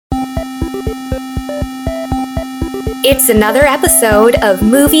It's another episode of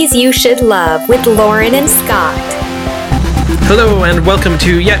Movies You Should Love with Lauren and Scott. Hello and welcome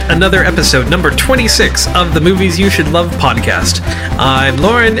to yet another episode, number 26 of the Movies You Should Love podcast. I'm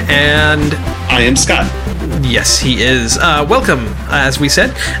Lauren and... I am Scott. Yes, he is. Welcome, as we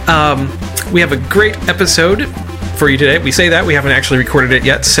said. We have a great episode for you today. We say that, we haven't actually recorded it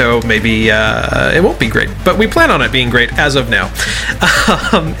yet, so maybe it won't be great. But we plan on it being great as of now.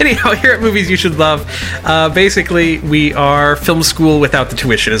 Anyhow, here at Movies You Should Love, basically we are film school without the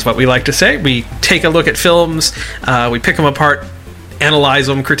tuition, is what we like to say. We take a look at films, we pick them apart, analyze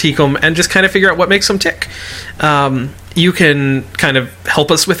them, critique them, and just kind of figure out what makes them tick. You can kind of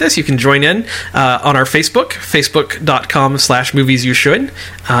help us with this. You can join in on our facebook.com/moviesyouShould,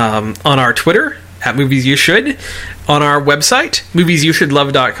 on our Twitter, at Movies You Should, on our website,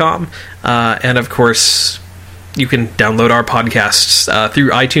 moviesyoushouldlove.com, and of course, you can download our podcasts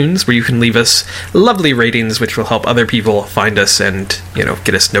through iTunes, where you can leave us lovely ratings, which will help other people find us and, you know,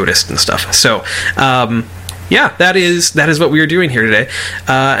 get us noticed and stuff. So, yeah, that is what we are doing here today.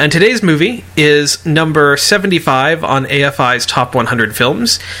 And today's movie is number 75 on AFI's Top 100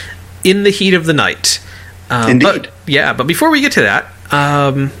 Films, In the Heat of the Night. Indeed. But before we get to that,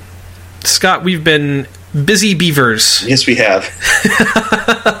 Scott, we've been busy beavers. Yes, we have.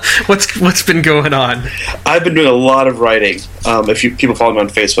 What's been going on? I've been doing a lot of writing. If people follow me on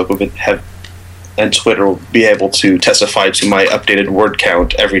Facebook and Twitter will be able to testify to my updated word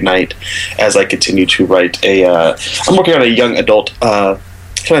count every night as I continue to write I'm working on a young adult kind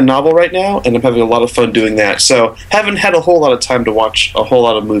of novel right now, and I'm having a lot of fun doing that. So haven't had a whole lot of time to watch a whole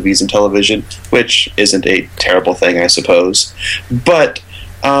lot of movies and television, which isn't a terrible thing, I suppose. But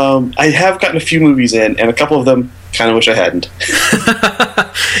I have gotten a few movies in, and a couple of them kind of wish I hadn't.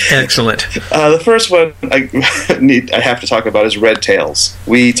 Excellent. The first one I have to talk about is Red Tails.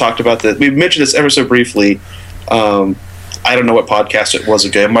 We talked about we mentioned this ever so briefly. I don't know what podcast it was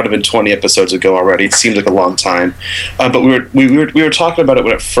ago. It might have been 20 episodes ago already. It seems like a long time. But we were talking about it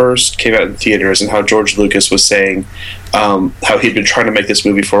when it first came out in theaters, and how George Lucas was saying how he'd been trying to make this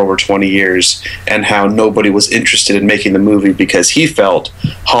movie for over 20 years, and how nobody was interested in making the movie because he felt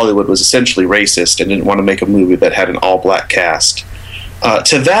Hollywood was essentially racist and didn't want to make a movie that had an all-black cast.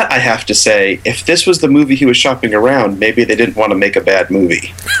 To that, I have to say, if this was the movie he was shopping around, maybe they didn't want to make a bad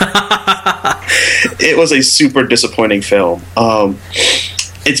movie. It was a super disappointing film.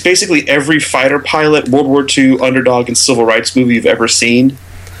 It's basically every fighter pilot, World War II, underdog, and civil rights movie you've ever seen.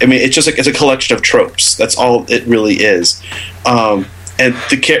 I mean, it's a collection of tropes. That's all it really is. And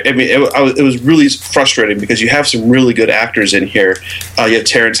it was really frustrating because you have some really good actors in here. You have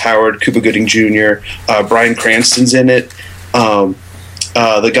Terrence Howard, Cuba Gooding Jr., Bryan Cranston's in it.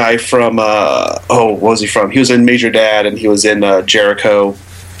 The guy from what was he from? He was in Major Dad, and he was in Jericho.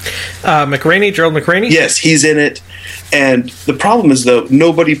 Gerald McRaney? Yes, he's in it. And the problem is, though,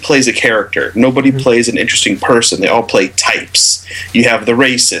 nobody plays a character. Nobody plays an interesting person. They all play types. You have the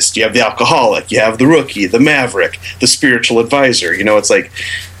racist, you have the alcoholic, you have the rookie, the maverick, the spiritual advisor. You know, it's like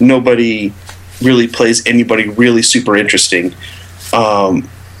nobody really plays anybody really super interesting.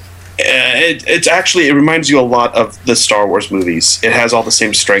 It reminds you a lot of the Star Wars movies. It has all the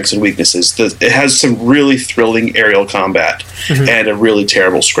same strengths and weaknesses. It has some really thrilling aerial combat and a really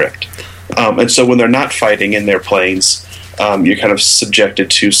terrible script. And so when they're not fighting in their planes, you're kind of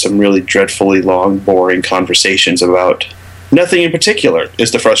subjected to some really dreadfully long, boring conversations about nothing in particular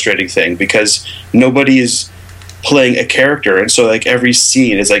is the frustrating thing, because nobody is playing a character. And so like every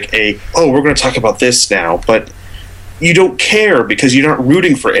scene is like we're going to talk about this now, but you don't care because you're not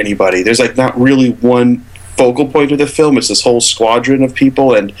rooting for anybody. There's like not really one focal point of the film. It's this whole squadron of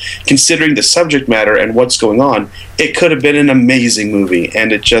people, and considering the subject matter and what's going on, it could have been an amazing movie,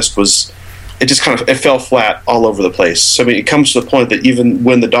 and it fell flat all over the place. So I mean, it comes to the point that even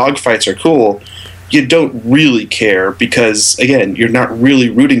when the dogfights are cool, you don't really care because, again, you're not really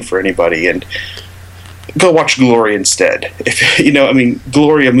rooting for anybody. And go watch Glory instead.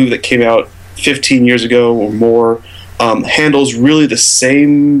 Glory, a movie that came out 15 years ago or more, handles really the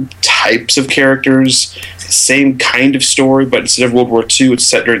same types of characters, same kind of story, but instead of World War II, it's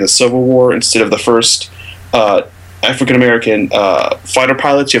set during the Civil War. Instead of the first African-American fighter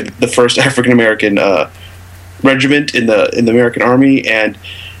pilots, you have the first African-American regiment in the American Army, and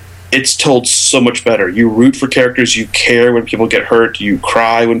it's told so much better. You root for characters, you care when people get hurt, you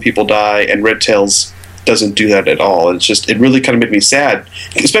cry when people die, and Red Tails doesn't do that at all. It really kind of made me sad,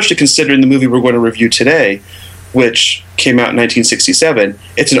 especially considering the movie we're going to review today, which came out in 1967.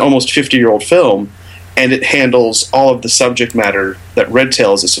 It's an almost 50-year-old film, and it handles all of the subject matter that Red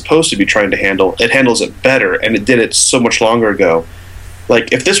Tails is supposed to be trying to handle. It handles it better, and it did it so much longer ago.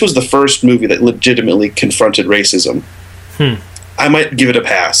 Like, if this was the first movie that legitimately confronted racism, I might give it a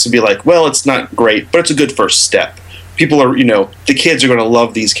pass and be like, well, it's not great, but it's a good first step. People are, the kids are going to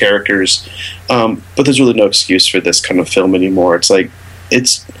love these characters, but there's really no excuse for this kind of film anymore. It's like,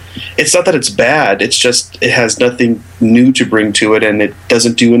 it's not that it's bad, it's just it has nothing new to bring to it, and it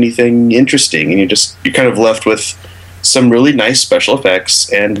doesn't do anything interesting, and you're kind of left with some really nice special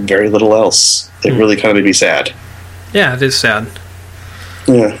effects and very little else. It really kind of made me sad. Yeah, it is sad.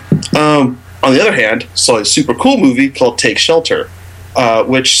 Yeah. On the other hand, saw a super cool movie called Take Shelter,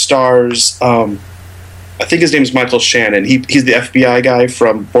 which stars, I think his name is Michael Shannon. He's the FBI guy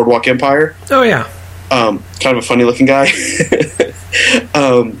from Boardwalk Empire. Oh, yeah. Kind of a funny-looking guy.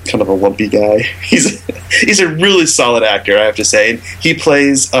 Kind of a lumpy guy. He's a really solid actor, I have to say. And he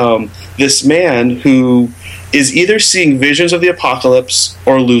plays this man who is either seeing visions of the apocalypse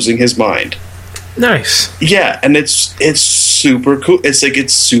or losing his mind. Nice. Yeah, and it's super cool.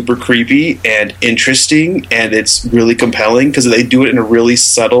 It's super creepy and interesting, and it's really compelling because they do it in a really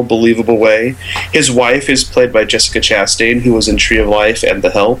subtle, believable way. His wife is played by Jessica Chastain, who was in Tree of Life and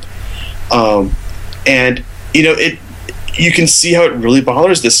The Help. And you can see how it really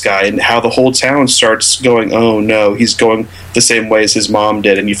bothers this guy, and how the whole town starts going, oh no, he's going the same way as his mom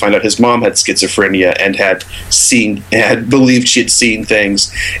did. And you find out his mom had schizophrenia and had believed she had seen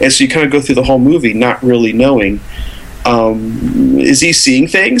things. And so you kind of go through the whole movie not really knowing, is he seeing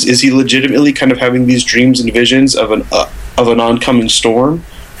things? Is he legitimately kind of having these dreams and visions of an oncoming storm?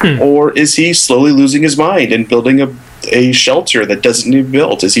 Or is he slowly losing his mind and building a shelter that doesn't need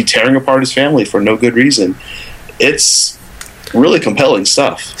built? Is he tearing apart his family for no good reason? It's really compelling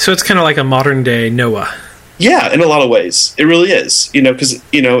stuff. So it's kind of like a modern day Noah. Yeah, in a lot of ways. It really is. Because,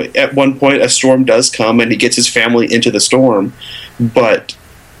 at one point a storm does come and he gets his family into the storm, but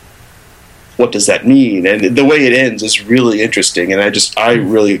what does that mean? And the way it ends is really interesting, and I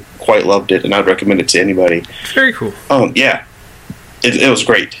really quite loved it, and I'd recommend it to anybody. Very cool. Yeah. It was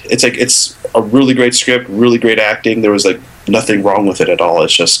great. It's a really great script, really great acting. There was nothing wrong with it at all.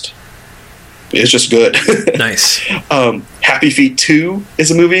 It's just good. Nice. Happy Feet 2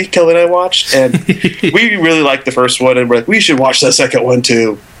 is a movie Kelly and I watched, and we really liked the first one, and we're like, we should watch the second one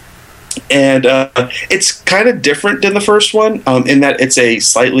too. And it's kind of different than the first one in that it's a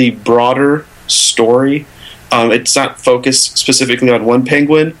slightly broader story. It's not focused specifically on one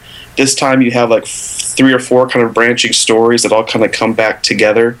penguin. This time you have 3 or 4 kind of branching stories that all kind of come back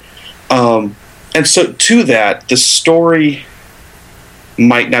together. And so to that, the story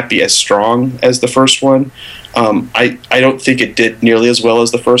might not be as strong as the first one. I don't think it did nearly as well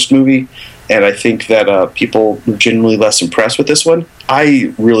as the first movie, and I think that people were generally less impressed with this one.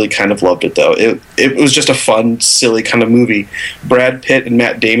 I really kind of loved it, though. It was just a fun, silly kind of movie. Brad Pitt and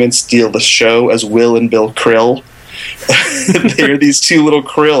Matt Damon steal the show as Will and Bill Krill. They're these 2 little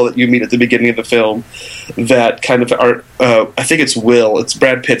krill that you meet at the beginning of the film that kind of are, I think it's Will, it's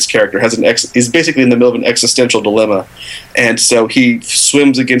Brad Pitt's character, is basically in the middle of an existential dilemma, and so he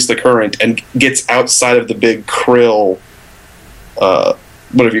swims against the current and gets outside of the big krill,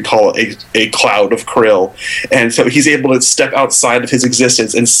 whatever you call it, a cloud of krill, and so he's able to step outside of his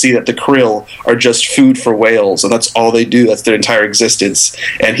existence and see that the krill are just food for whales, and that's all they do, that's their entire existence,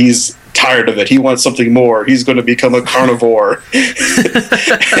 and he's tired of it. He wants something more. He's going to become a carnivore.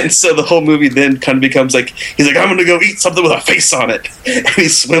 And so the whole movie then kind of becomes he's like, I'm going to go eat something with a face on it. And he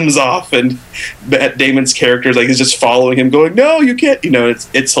swims off, and Matt Damon's character is he's just following him going, no, you can't.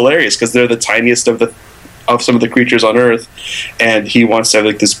 It's hilarious because they're the tiniest of some of the creatures on Earth, and he wants to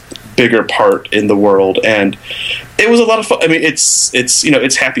have this bigger part in the world, and it was a lot of fun. I mean,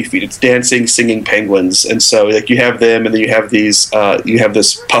 it's Happy Feet. It's dancing, singing penguins, and so you have them, and then you have these you have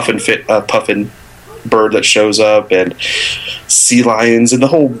this puffin bird that shows up, and sea lions, and the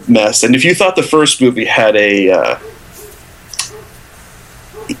whole mess. And if you thought the first movie had an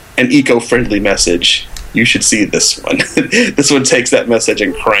eco-friendly message, you should see this one. This one takes that message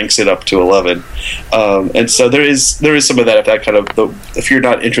and cranks it up to 11. And so there is some of that. If you're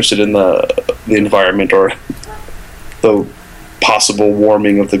not interested in the environment or the possible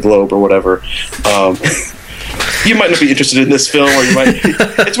warming of the globe or whatever, you might not be interested in this film, or you might.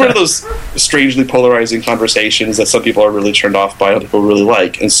 It's one of those strangely polarizing conversations that some people are really turned off by, other people really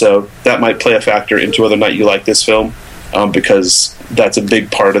like, and so that might play a factor into whether or not you like this film, because that's a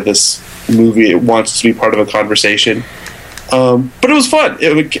big part of this movie. It wants to be part of a conversation, but it was fun.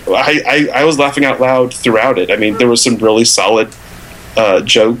 I was laughing out loud throughout it. I mean, there was some really solid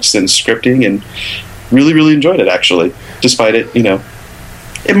jokes and scripting, and really, really enjoyed it, actually, despite it,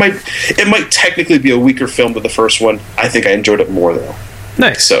 it might technically be a weaker film than the first one. I think I enjoyed it more, though.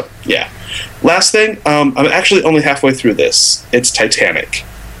 Nice. So, yeah. Last thing, I'm actually only halfway through this. It's Titanic,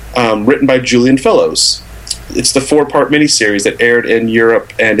 written by Julian Fellows. It's the 4-part miniseries that aired in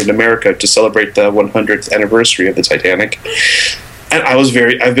Europe and in America to celebrate the 100th anniversary of the Titanic. And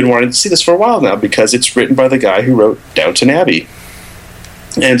I've been wanting to see this for a while now because it's written by the guy who wrote Downton Abbey.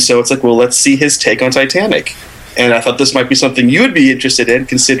 And so it's like, well, let's see his take on Titanic. And I thought this might be something you would be interested in,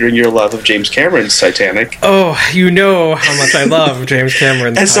 considering your love of James Cameron's Titanic. Oh, you know how much I love James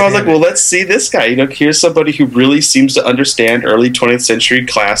Cameron's And so I was like, well, let's see this guy. Here's somebody who really seems to understand early 20th century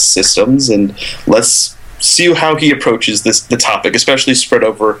class systems, and let's see how he approaches the topic, especially spread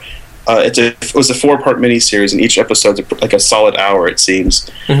over. It was a 4-part miniseries, and each episode's like a solid hour, it seems.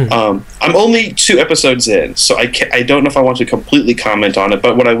 Mm-hmm. I'm only 2 episodes in, so I don't know if I want to completely comment on it,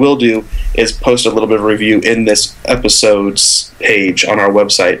 but what I will do is post a little bit of a review in this episode's page on our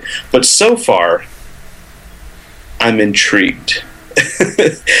website. But so far, I'm intrigued.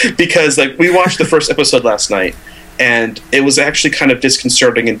 Because we watched the first episode last night, and it was actually kind of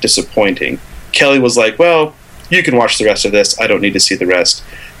disconcerting and disappointing. Kelly was like, well, you can watch the rest of this. I don't need to see the rest.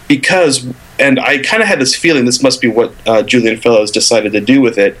 And I kind of had this feeling this must be what Julian Fellows decided to do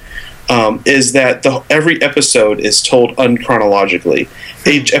with it, is that every episode is told unchronologically.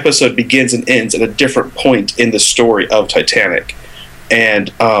 Each episode begins and ends at a different point in the story of Titanic.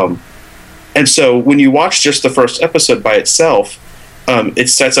 And so when you watch just the first episode by itself, it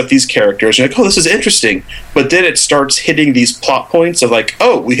sets up these characters. You're like, oh, this is interesting. But then it starts hitting these plot points of like,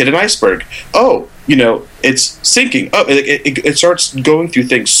 oh, we hit an iceberg. Oh, it's sinking. Oh, it starts going through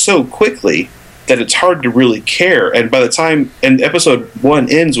things so quickly that it's hard to really care. And by the time episode 1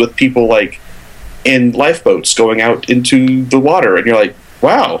 ends with people in lifeboats going out into the water, and you're like,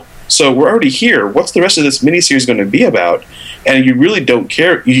 wow, so we're already here. What's the rest of this miniseries going to be about? And you really don't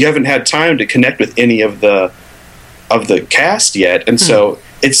care. You haven't had time to connect with any of the cast yet, and so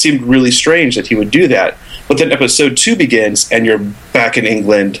it seemed really strange that he would do that. But then episode 2 begins, and you're back in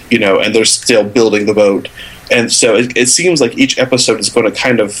England, and they're still building the boat. And so it seems like each episode is going to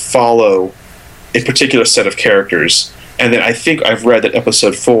kind of follow a particular set of characters. And then I think I've read that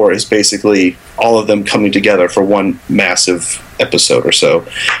episode 4 is basically all of them coming together for one massive episode or so.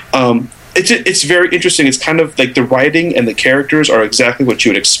 It's very interesting. It's kind of like the writing and the characters are exactly what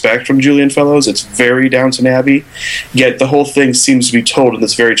you would expect from Julian Fellows. It's very Downton Abbey, yet the whole thing seems to be told in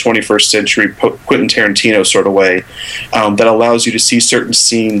this very 21st century Quentin Tarantino sort of way, that allows you to see certain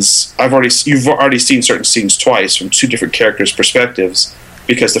scenes. You've already seen certain scenes twice from 2 different characters' perspectives,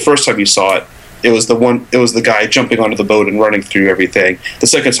 because the first time you saw it, it was the guy jumping onto the boat and running through everything. The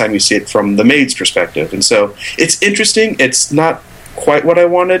second time you see it from the maid's perspective, and so it's interesting. It's not quite what I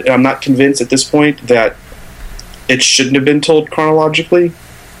wanted, and I'm not convinced at this point that it shouldn't have been told chronologically,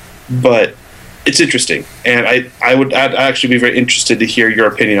 but it's interesting, and I'd actually be very interested to hear your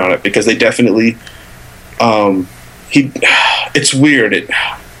opinion on it, because they definitely it's weird.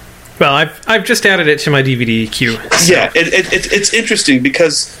 Well, I've just added it to my DVD queue. So. Yeah, it's interesting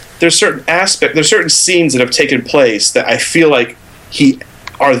because there's certain scenes that have taken place that I feel like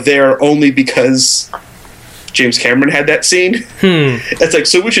are there only because James Cameron had that scene. It's like,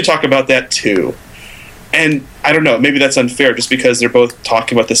 so we should talk about that too. And I don't know, maybe that's unfair just because they're both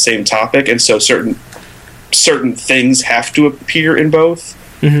talking about the same topic, and so certain things have to appear in both.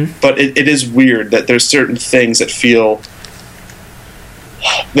 Mm-hmm. But it is weird that there's certain things that feel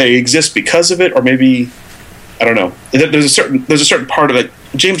they exist because of it, or maybe I don't know. There's a certain part of it.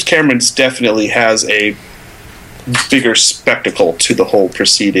 James Cameron's definitely has a bigger spectacle to the whole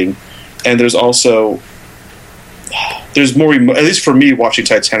proceeding, and there's more. At least for me, watching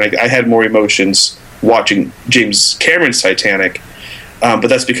Titanic, I had more emotions watching James Cameron's Titanic, but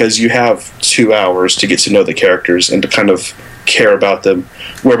that's because you have 2 hours to get to know the characters and to kind of care about them.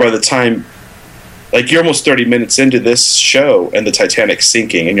 Where by the time, you're almost 30 minutes into this show and the Titanic's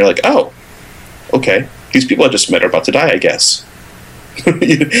sinking, and you're like, oh, okay, these people I just met are about to die, I guess.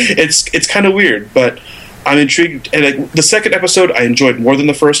 It's kind of weird, but I'm intrigued. And the second episode I enjoyed more than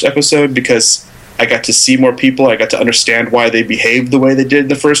the first episode because I got to see more people. I got to understand why they behaved the way they did in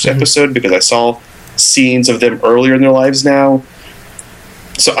the first episode, because I saw scenes of them earlier in their lives now.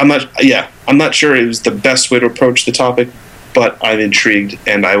 So I'm not sure it was the best way to approach the topic, but I'm intrigued,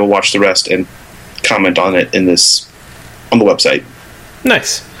 and I will watch the rest and comment on it on the website.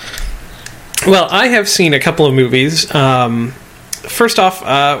 Nice. Well, I have seen a couple of movies. First off,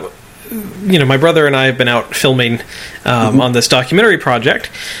 my brother and I have been out filming on this documentary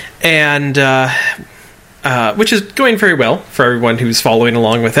project, and which is going very well for everyone who's following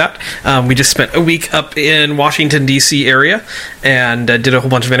along with that. We just spent a week up in Washington, D.C. area, and did a whole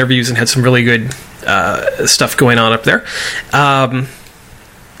bunch of interviews and had some really good stuff going on up there.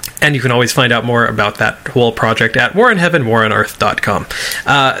 And you can always find out more about that whole project at warinheavenwaronearth.com.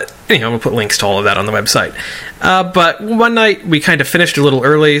 We'll put links to all of that on the website. But one night, we kind of finished a little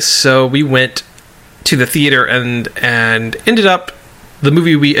early, so we went to the theater and ended up, the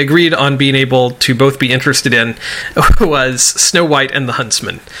movie we agreed on being able to both be interested in was Snow White and the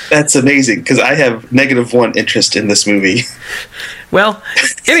Huntsman. That's amazing, because I have -1 interest in this movie. Well,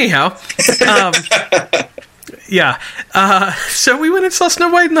 anyhow... Yeah, so we went and saw Snow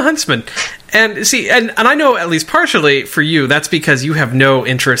White and the Huntsman. And see, and I know at least partially for you, that's because you have no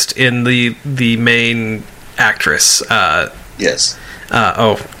interest in the main actress. Yes.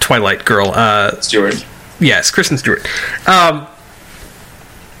 Twilight girl. Stewart. Yes, Kristen Stewart.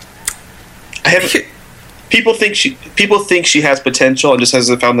 People think she has potential and just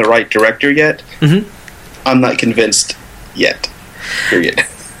hasn't found the right director yet. Mm-hmm. I'm not convinced yet. Period.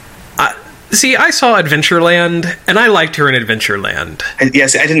 See, I saw Adventureland, and I liked her in Adventureland.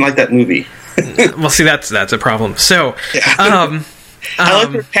 Yes, I didn't like that movie. Well, see, that's a problem. So, I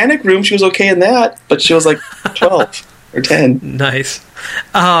liked her Panic Room. She was okay in that, but she was like 12 or 10. Nice.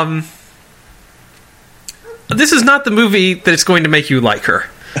 This is not the movie that's going to make you like her.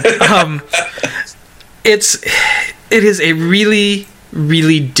 It is a really,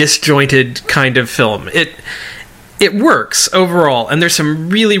 really disjointed kind of film. It works overall, and there's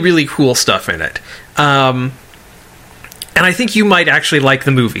some really, really cool stuff in it. And I think you might actually like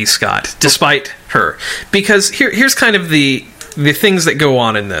the movie, Scott, despite her. Because here's kind of the things that go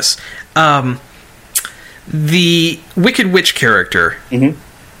on in this. The Wicked Witch character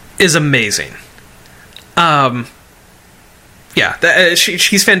is amazing.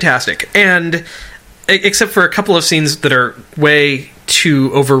 She's fantastic. And except for a couple of scenes that are way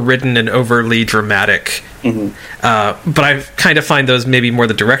too overridden and overly dramatic. But I kind of find those maybe more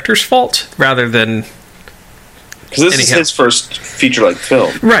the director's fault rather than... Because this is his first feature-length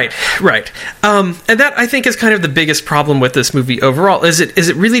film. Right. And that, I think, is kind of the biggest problem with this movie overall, is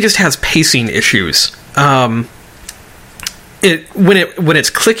it really just has pacing issues. When it's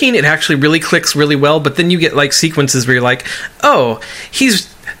clicking, it actually really clicks really well, but then you get like sequences where you're like, oh,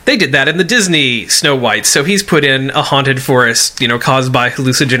 they did that in the Disney Snow White, so he's put in a haunted forest, caused by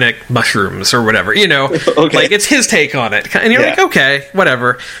hallucinogenic mushrooms or whatever, Okay. Like it's his take on it. And you're like, okay,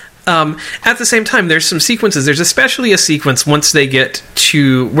 whatever. At the same time, there's some sequences. There's especially a sequence once they get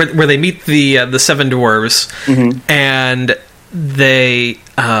to where they meet the seven dwarves, and they...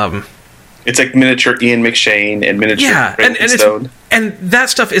 it's like miniature Ian McShane and miniature Stone. And that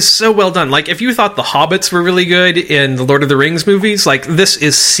stuff is so well done. Like, if you thought the Hobbits were really good in the Lord of the Rings movies, like, this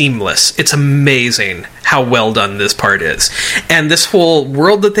is seamless. It's amazing how well done this part is. And this whole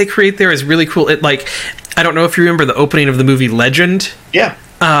world that they create there is really cool. It, like, I don't know if you remember the opening of the movie Legend. Yeah.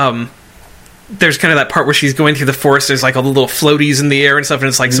 There's kind of that part where she's going through the forest. There's like all the little floaties in the air and stuff, and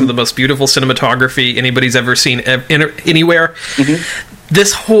it's like some of the most beautiful cinematography anybody's ever seen anywhere.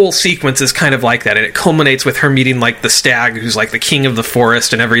 This whole sequence is kind of like that, and it culminates with her meeting like the stag, who's like the king of the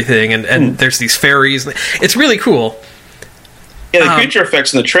forest and everything, and there's these fairies. It's really cool. Yeah, the creature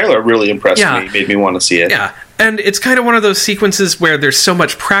effects in the trailer really impressed me, made me want to see it. Yeah, and it's kind of one of those sequences where there's so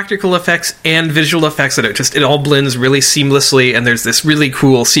much practical effects and visual effects that it all blends really seamlessly, and there's this really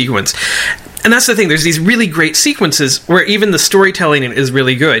cool sequence. And that's the thing, there's these really great sequences where even the storytelling is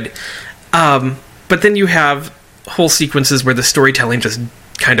really good. But then you have whole sequences where the storytelling just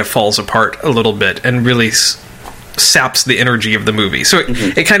kind of falls apart a little bit and really saps the energy of the movie. So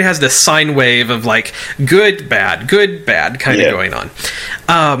it kind of has this sine wave of like good, bad kind of going on.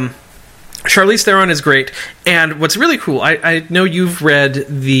 Charlize Theron is great, and what's really cool, I know you've read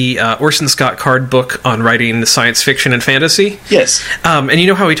the Orson Scott Card book on writing science fiction and fantasy. Yes. And you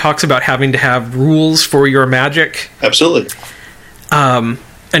know how he talks about having to have rules for your magic? Absolutely.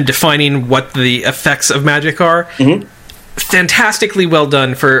 And defining what the effects of magic are. Fantastically well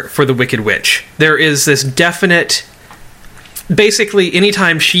done for the Wicked Witch. There is this definite... Basically,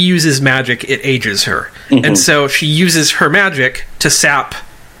 anytime she uses magic, it ages her. And so she uses her magic to sap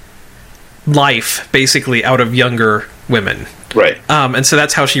life, basically, out of younger women. Right. And so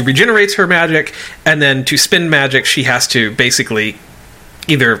that's how she regenerates her magic, and then to spend magic, she has to basically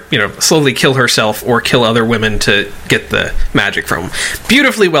either, slowly kill herself or kill other women to get the magic from them.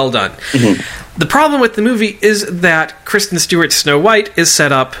 Beautifully well done. The problem with the movie is that Kristen Stewart's Snow White is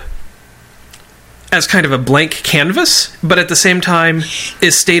set up as kind of a blank canvas, but at the same time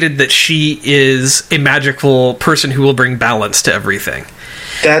is stated that she is a magical person who will bring balance to everything.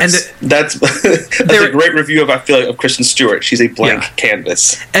 That's a great review of Kristen Stewart. She's a blank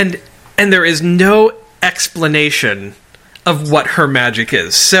canvas. And there is no explanation of what her magic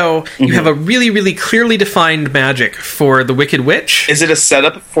is. So you have a really, really clearly defined magic for the Wicked Witch. Is it a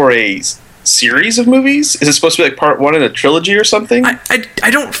setup for a series of movies? Is it supposed to be like part one in a trilogy or something?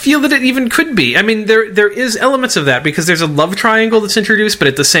 I don't feel that it even could be. I mean, there is elements of that, because there's a love triangle that's introduced, but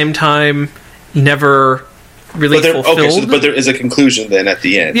at the same time, never really fulfilled. Okay, but there is a conclusion then at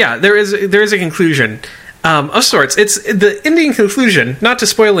the end. Yeah, there is a conclusion of sorts. It's the ending conclusion, not to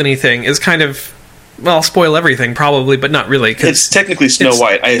spoil anything, is kind of, well, I'll spoil everything probably, but not really. It's technically Snow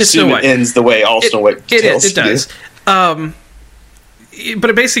White. I assume it ends the way all Snow White tales It does. But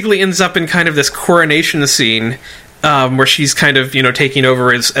it basically ends up in kind of this coronation scene where she's kind of, taking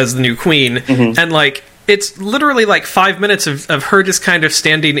over as the new queen. And, like, it's literally like 5 minutes of her just kind of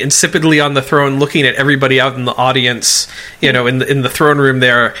standing insipidly on the throne, looking at everybody out in the audience, in the throne room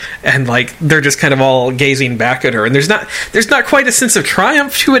there, and like they're just kind of all gazing back at her. And there's not quite a sense of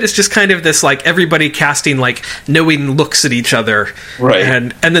triumph to it. It's just kind of this like everybody casting like knowing looks at each other, right?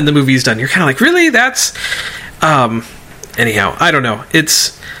 And then the movie's done. You're kind of like, really? That's anyhow. I don't know.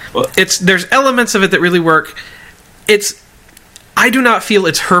 It's there's elements of it that really work. I do not feel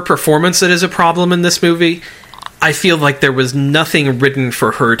it's her performance that is a problem in this movie. I feel like there was nothing written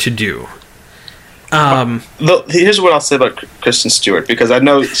for her to do. Here's what I'll say about Kristen Stewart, because I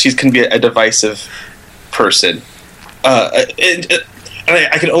know she can be a divisive person. And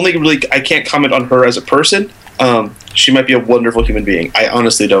I can only I can't comment on her as a person. She might be a wonderful human being. I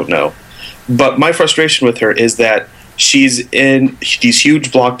honestly don't know. But my frustration with her is that she's in these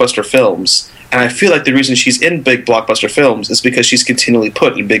huge blockbuster films, and I feel like the reason she's in big blockbuster films is because she's continually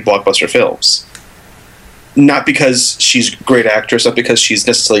put in big blockbuster films. Not because she's a great actress, not because she's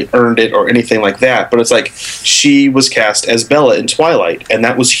necessarily earned it or anything like that, but it's like she was cast as Bella in Twilight, and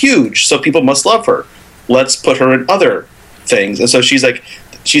that was huge, so people must love her. Let's put her in other things. And so she's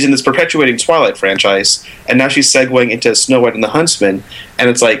in this perpetuating Twilight franchise, and now she's segueing into Snow White and the Huntsman, and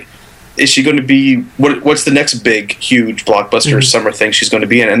it's like, is she going to be, what's the next big, huge blockbuster summer thing she's going to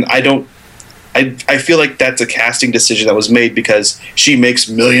be in? And I feel like that's a casting decision that was made because she makes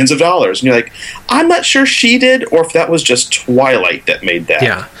millions of dollars. And you're like, I'm not sure she did, or if that was just Twilight that made that.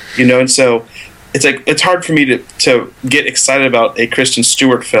 Yeah. And so it's like, it's hard for me to get excited about a Kristen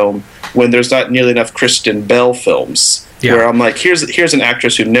Stewart film when there's not nearly enough Kristen Bell films. Yeah. Where I'm like, here's an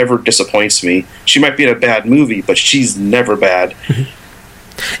actress who never disappoints me. She might be in a bad movie, but she's never bad.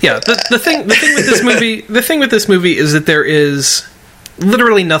 Yeah, the thing with this movie is that there is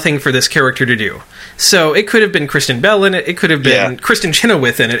literally nothing for this character to do. So it could have been Kristen Bell in it. It could have been Kristen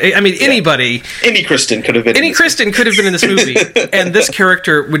Chenoweth in it. I mean, anybody. Any Kristen could have been. Any Kristen could have been in this movie, and this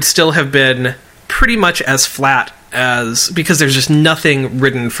character would still have been pretty much as flat because there's just nothing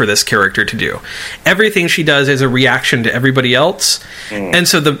written for this character to do. Everything she does is a reaction to everybody else, and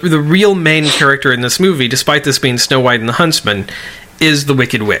so the real main character in this movie, despite this being Snow White and the Huntsman, is the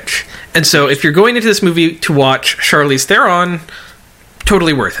Wicked Witch. And so if you're going into this movie to watch Charlize Theron,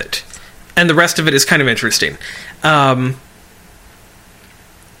 totally worth it. And the rest of it is kind of interesting. Yeah,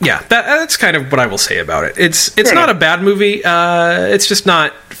 that's kind of what I will say about it. It's not a bad movie. It's just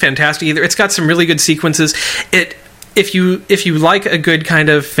not fantastic either. It's got some really good sequences. If you like a good kind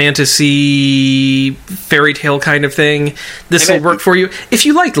of fantasy fairy tale kind of thing, this will work for you. If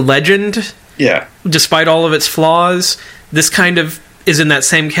you like Legend, despite all of its flaws, this kind of is in that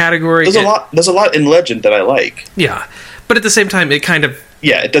same category. There's a lot in Legend that I like. Yeah, but at the same time, it kind of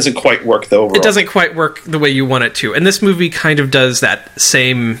it doesn't quite work the overall. It doesn't quite work the way you want it to, and this movie kind of does that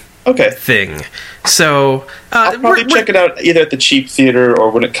same thing. So I'll probably check it out either at the cheap theater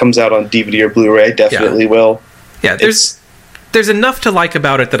or when it comes out on DVD or Blu-ray. I definitely will. Yeah, there's enough to like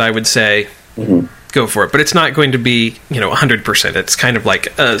about it that I would say go for it, but it's not going to be 100%. It's kind of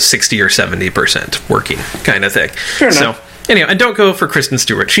like a 60 or 70% working kind of thing. Fair enough. So anyway, and don't go for Kristen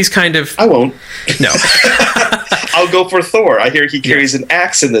Stewart. She's kind of... I won't. No. I'll go for Thor. I hear he carries an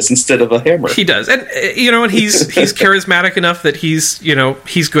axe in this instead of a hammer. He does. And, and he's charismatic enough that he's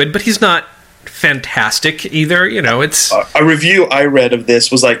good, but he's not fantastic either. It's... A review I read of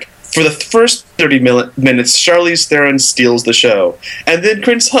this was like, for the first 30 minutes, Charlize Theron steals the show. And then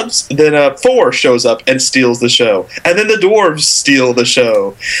Thor shows up and steals the show. And then the dwarves steal the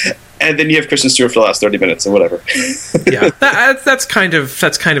show. And then you have Kristen Stewart for the last 30 minutes or whatever. Yeah, that's kind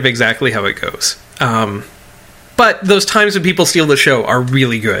of exactly how it goes. But those times when people steal the show are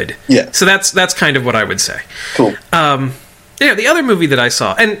really good. Yeah. So that's kind of what I would say. Cool. The other movie that I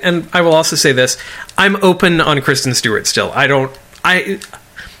saw, and I will also say this, I'm open on Kristen Stewart still. I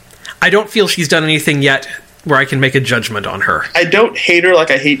don't feel she's done anything yet where I can make a judgment on her. I don't hate her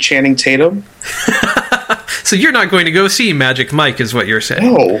like I hate Channing Tatum. So you're not going to go see Magic Mike, is what you're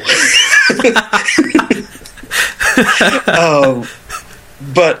saying? No.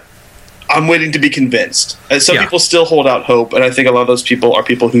 But I'm waiting to be convinced. Some Yeah. people still hold out hope, and I think a lot of those people are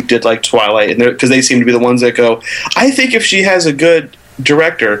people who did like Twilight, and because they seem to be the ones that go, I think if she has a good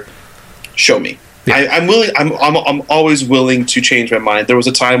director, show me. Yeah. I'm willing. I'm always willing to change my mind. There was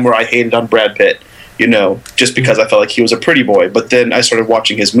a time where I hated on Brad Pitt, just because I felt like he was a pretty boy. But then I started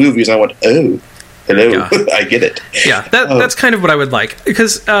watching his movies, and I went, oh, hello, Yeah. I get it. Yeah, that's kind of what I would like,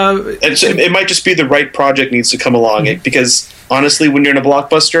 because And so it might just be the right project needs to come along. Because honestly, when you're in a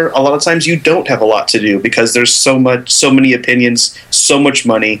blockbuster, a lot of times you don't have a lot to do because there's so many opinions, so much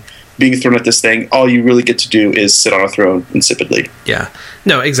money being thrown at this thing. All you really get to do is sit on a throne insipidly. yeah,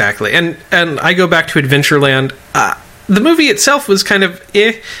 no, exactly. And I go back to Adventureland. The movie itself was kind of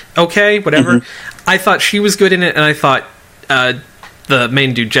okay, whatever. I thought she was good in it, and I thought the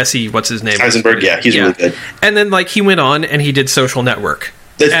main dude, Jesse, what's his name? Eisenberg, yeah, he's really good. And then he went on and he did Social Network.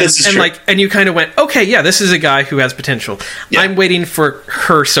 This is true. And you kind of went, okay, yeah, this is a guy who has potential. Yeah. I'm waiting for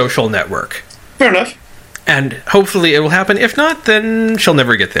her Social Network. Fair enough. And hopefully it will happen. If not, then she'll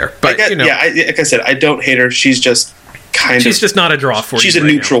never get there. But, like I said, I don't hate her. She's just she's just not a draw for you. She's a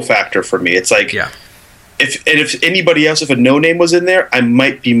neutral factor for me. It's like, yeah. If anybody else, if a no name was in there, I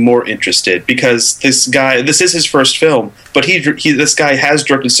might be more interested because this is his first film, but this guy has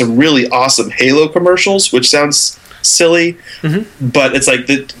directed some really awesome Halo commercials, which sounds silly, but it's like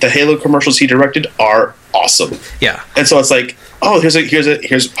the Halo commercials he directed are awesome. Yeah. And so it's like, oh,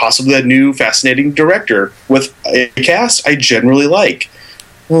 here's possibly a new fascinating director with a cast I generally like.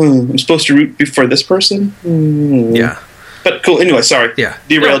 I'm supposed to root for this person? Yeah. But cool. Anyway, sorry. Yeah.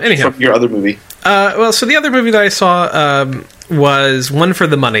 Derailed from your other movie. So the other movie that I saw was One for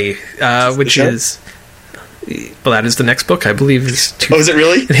the Money, which is... Well, that is the next book, I believe. Is it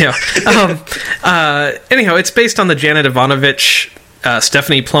really? Yeah. Anyhow, it's based on the Janet Ivanovich,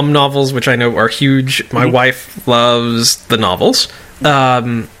 Stephanie Plum novels, which I know are huge. My wife loves the novels.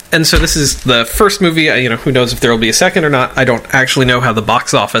 And so this is the first movie. Who knows if there will be a second or not. I don't actually know how the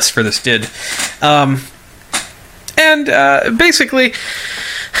box office for this did. Basically,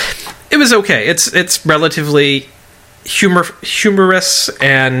 it was okay. It's relatively humorous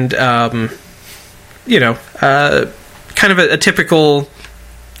and kind of a typical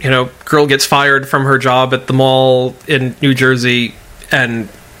girl gets fired from her job at the mall in New Jersey and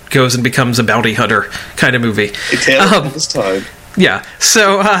goes and becomes a bounty hunter kind of movie. A tale of this time. Yeah.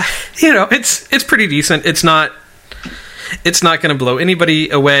 So it's pretty decent. It's not going to blow anybody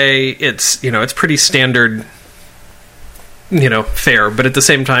away. It's pretty standard fare, but at the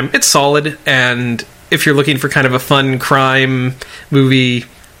same time it's solid, and if you're looking for kind of a fun crime movie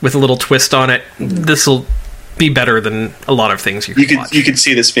with a little twist on it, this will be better than a lot of things you can watch. You could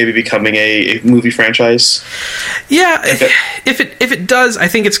see this maybe becoming a movie franchise. Yeah, if it does, I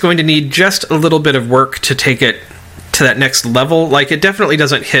think it's going to need just a little bit of work to take it to that next level. It definitely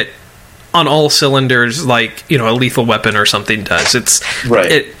doesn't hit on all cylinders like a Lethal Weapon or something does. It's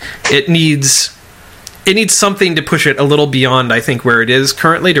right. It needs something to push it a little beyond, I think, where it is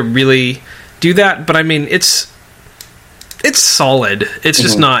currently to really do that. But I mean, it's solid. It's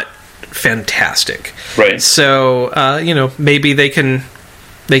just not fantastic. Right. So maybe they can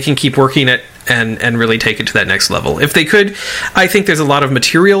keep working it and really take it to that next level. If they could, I think there's a lot of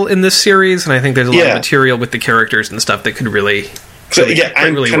material in this series, and I think there's a lot of material with the characters and stuff that could really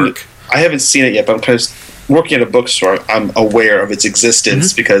work. I haven't seen it yet, but I'm kind of working at a bookstore. I'm aware of its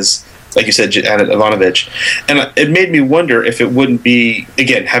existence because, like you said, Janet Ivanovich, and it made me wonder if it wouldn't be,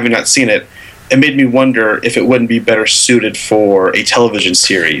 again, having not seen it. It made me wonder if it wouldn't be better suited for a television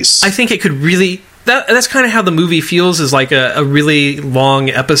series. I think it could really... That's kind of how the movie feels, is like a really long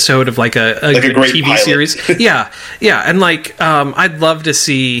episode of a great TV pilot. series. Yeah. And I'd love to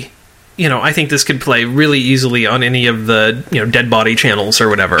see... I think this could play really easily on any of the Dead Body channels or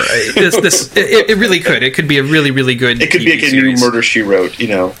whatever. It really could. It could be a really, really good. It could be a new Murder, She Wrote.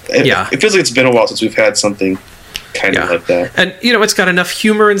 It feels like it's been a while since we've had something kind of like that. And it's got enough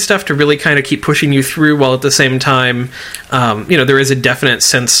humor and stuff to really kind of keep pushing you through, while at the same time, there is a definite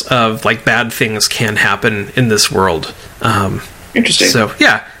sense of bad things can happen in this world. Interesting. So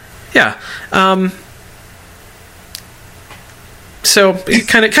yeah. So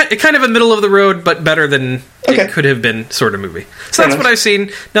kind of a middle of the road, but better than it could have been sort of movie. So that's what I've seen.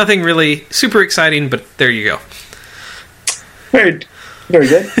 Nothing really super exciting, but there you go. Very, very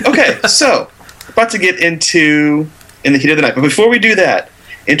good. Okay, so about to get into In the Heat of the Night, but before we do that,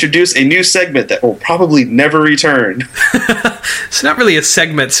 introduce a new segment that will probably never return. It's not really a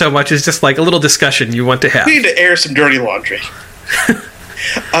segment so much as just a little discussion you want to have. We need to air some dirty laundry.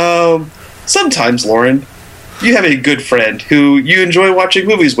 Sometimes, Lauren, you have a good friend who you enjoy watching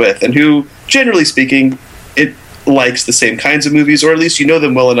movies with, and who, generally speaking, likes the same kinds of movies, or at least you know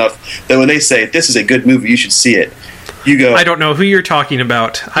them well enough that when they say, this is a good movie, you should see it, you go... I don't know who you're talking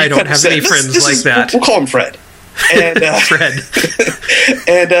about. I don't have any friends like that. We'll call him Fred. And, Fred.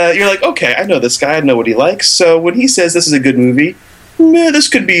 And you're like, okay, I know this guy, I know what he likes, so when he says this is a good movie, this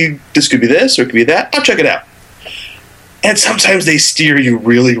could be this, or it could be that, I'll check it out. And sometimes they steer you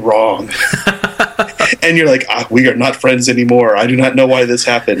really wrong. And you're like, we are not friends anymore. I do not know why this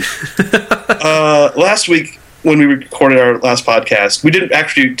happened. Last week, when we recorded our last podcast, we didn't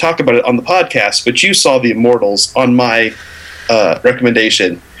actually talk about it on the podcast, but you saw The Immortals on my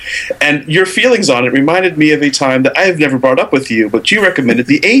recommendation. And your feelings on it reminded me of a time that I have never brought up with you, but you recommended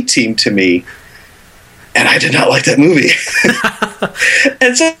The A-Team to me. And I did not like that movie.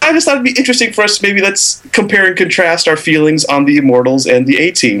 And so I just thought it'd be interesting for us to maybe let's compare and contrast our feelings on The Immortals and The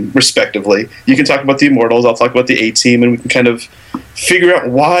A-Team, respectively. You can talk about The Immortals, I'll talk about The A-Team, and we can kind of figure out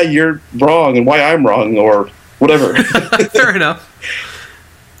why you're wrong and why I'm wrong, or whatever. Fair enough.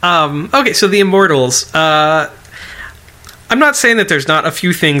 Okay, so The Immortals. I'm not saying that there's not a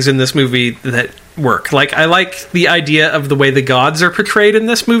few things in this movie that work. Like, I like the idea of the way the gods are portrayed in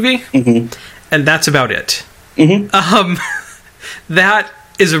this movie. Mm-hmm. And that's about it. Mm-hmm. That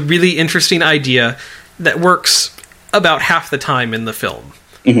is a really interesting idea that works about half the time in the film.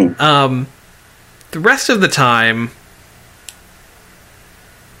 Mm-hmm. The rest of the time,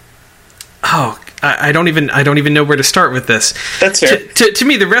 I don't even know where to start with this. That's fair. To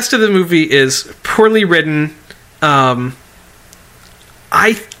me, the rest of the movie is poorly written. I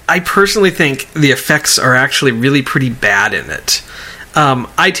personally think the effects are actually really pretty bad in it.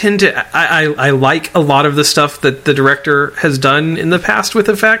 I like a lot of the stuff that the director has done in the past with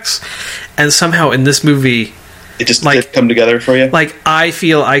effects, and somehow in this movie, it just didn't come together for you. Like, I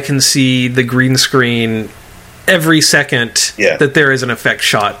feel I can see the green screen every second that there is an effect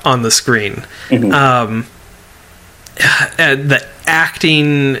shot on the screen. Mm-hmm. And the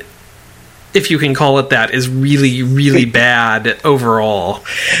acting, if you can call it that, is really, really bad overall.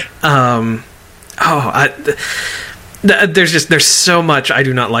 There's so much I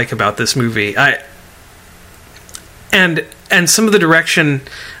do not like about this movie. And some of the direction,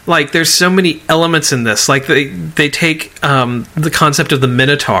 like, there's so many elements in this. Like, they take the concept of the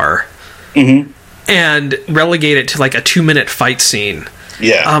Minotaur and relegate it to like a 2-minute fight scene.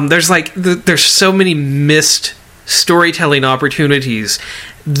 Yeah. There's so many missed storytelling opportunities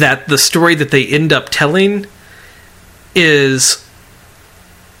that the story that they end up telling is,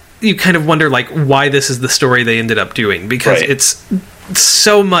 you kind of wonder, like, why this is the story they ended up doing, because it's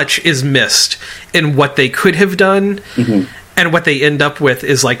so much is missed in what they could have done, and what they end up with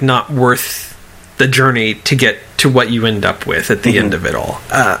is, like, not worth the journey to get to what you end up with at the end of it all.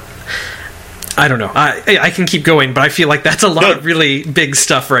 I don't know. I can keep going, but I feel like that's a lot of really big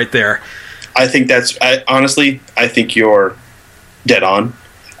stuff right there. I think honestly, I think you're dead on.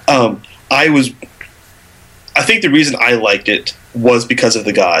 I think the reason I liked it was because of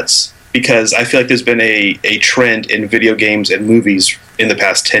the gods. Because I feel like there's been a trend in video games and movies in the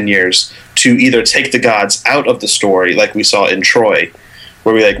past 10 years to either take the gods out of the story, like we saw in Troy,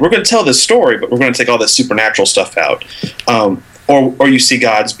 where we're going to tell this story, but we're going to take all this supernatural stuff out. Or you see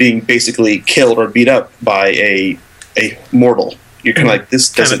gods being basically killed or beat up by a mortal. You're kind of like,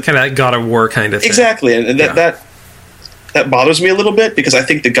 this doesn't... Kind of like God of War kind of thing. Exactly, and that bothers me a little bit, because I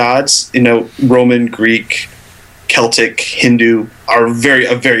think the gods, Roman, Greek, Celtic, Hindu, are a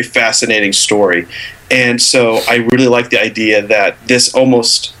very fascinating story. And so I really like the idea that this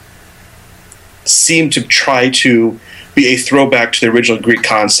almost seemed to try to be a throwback to the original Greek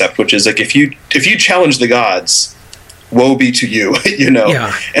concept, which is like, if you challenge the gods, woe be to you,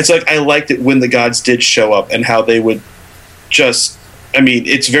 Yeah. And so, like, I liked it when the gods did show up and how they would just,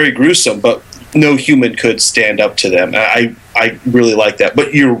 it's very gruesome, but no human could stand up to them. I really like that.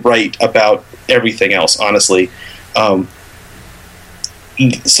 But you're right about everything else, honestly.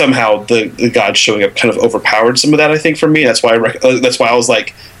 Somehow the gods showing up kind of overpowered some of that, I think, for me. That's why I was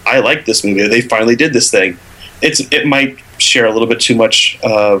like, I like this movie. They finally did this thing. It might share a little bit too much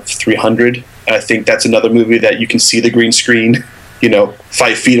of 300. I think that's another movie that you can see the green screen,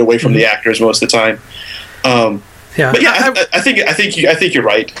 5 feet away from the actors most of the time. But yeah, I think you're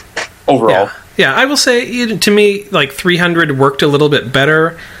right overall. Yeah, I will say, to me, like, 300 worked a little bit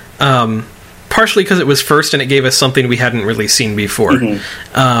better. Partially because it was first and it gave us something we hadn't really seen before.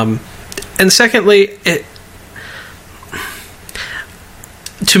 And secondly,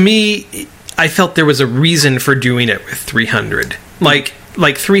 to me, I felt there was a reason for doing it with 300.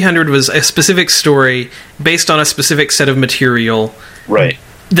 Like 300 was a specific story based on a specific set of material. Right.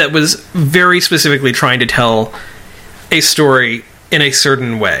 That was very specifically trying to tell a story in a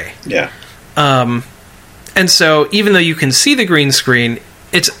certain way. Yeah. And so even though you can see the green screen,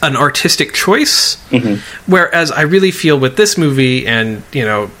 it's an artistic choice. Whereas I really feel with this movie, and, you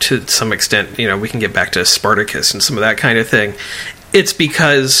know, to some extent, you know, we can get back to Spartacus and some of that kind of thing, it's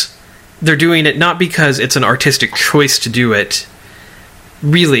because they're doing it not because it's an artistic choice to do it,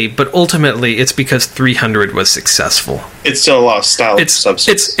 really, but ultimately it's because 300 was successful. It's still a lot of style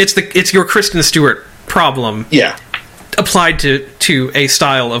substance. It's your Kristen Stewart problem. Yeah. Applied to a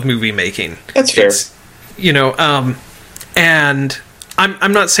style of movie making. That's fair. You know, and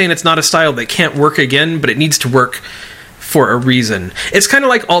I'm not saying it's not a style that can't work again, but it needs to work for a reason. It's kind of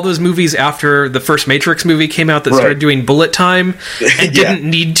like all those movies after the first Matrix movie came out that started doing bullet time and didn't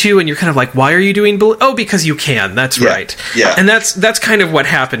need to, and you're kind of like, why are you doing bullet? Oh, because you can. That's right. Yeah. And that's kind of what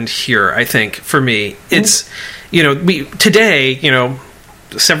happened here, I think, for me. It's, you know, today, you know,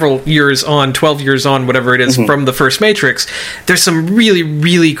 several years on, 12 years on, whatever it is, from the first Matrix, there's some really,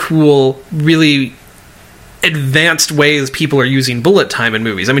 really cool, really advanced ways people are using bullet time in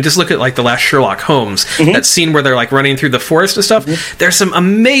movies. I mean, just look at like the last Sherlock Holmes, that scene where they're like running through the forest and stuff. There's some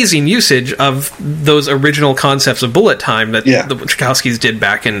amazing usage of those original concepts of bullet time that the Wachowskis did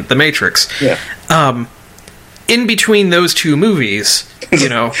back in The Matrix. In between those two movies, you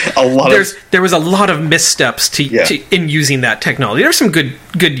know, there was a lot of missteps in using that technology. There's some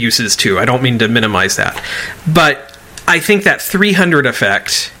good uses too. I don't mean to minimize that, but I think that 300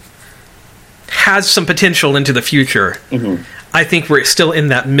 effect has some potential into the future. I think we're still in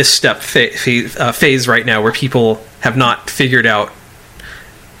that misstep phase right now, where people have not figured out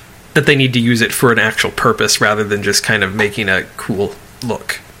that they need to use it for an actual purpose rather than just kind of making a cool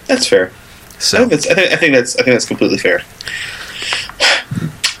look. That's fair. So I think that's completely fair.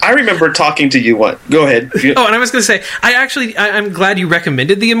 I remember talking to you once. Go ahead. Oh, and I was going to say, I'm glad you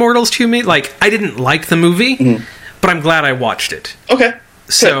recommended The Immortals to me. Like, I didn't like the movie, but I'm glad I watched it. Okay.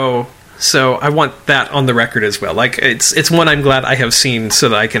 So I want that on the record as well. Like, it's one I'm glad I have seen so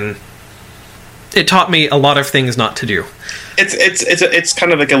that I can... It taught me a lot of things not to do. It's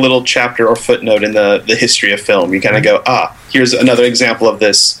kind of like a little chapter or footnote in the history of film. You kind of go, here's another example of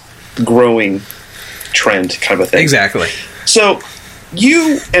this growing trend kind of a thing. Exactly. So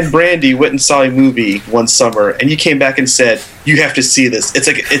you and Brandy went and saw a movie one summer, and you came back and said, you have to see this.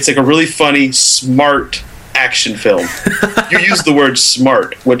 It's like a really funny, smart action film. You used the word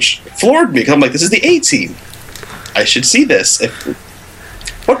smart, which floored me, because I'm like, this is the A-Team. I should see this.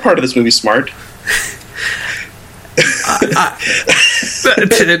 What part of this movie is smart?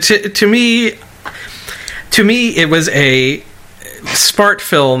 To me, it was a smart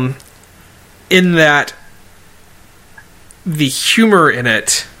film in that the humor in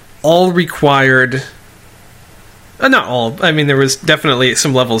it all required... not all. I mean, there was definitely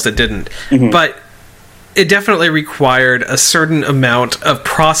some levels that didn't. But it definitely required a certain amount of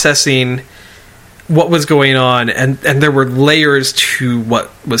processing what was going on, and there were layers to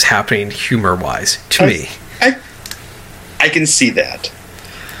what was happening humor-wise, to me. I can see that.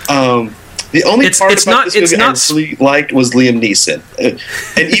 The only part about this movie I really liked was Liam Neeson.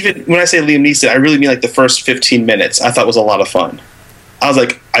 And even when I say Liam Neeson, I really mean like the first 15 minutes I thought was a lot of fun. I was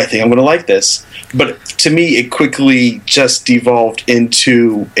like, I think I'm going to like this. But to me, it quickly just devolved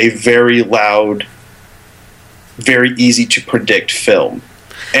into a very loud, very easy to predict film.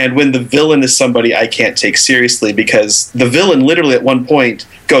 And when the villain is somebody I can't take seriously, because the villain literally at one point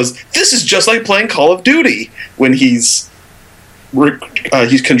goes, this is just like playing Call of Duty, when he's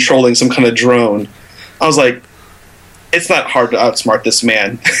controlling some kind of drone. I was like, it's not hard to outsmart this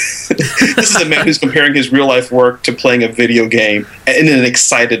man. This is a man who's comparing his real life work to playing a video game in an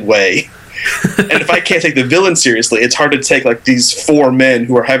excited way. And if I can't take the villain seriously, it's hard to take like these four men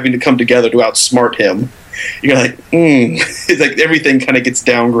who are having to come together to outsmart him. You're like, It's like everything kind of gets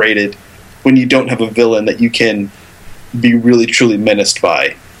downgraded when you don't have a villain that you can be really truly menaced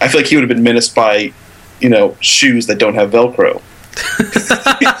by. I feel like he would have been menaced by, shoes that don't have Velcro.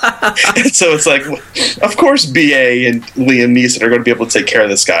 And so it's like, of course BA and Liam Neeson are going to be able to take care of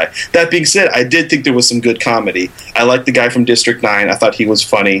this guy. That being said, I did think there was some good comedy. I liked the guy from District 9. I thought he was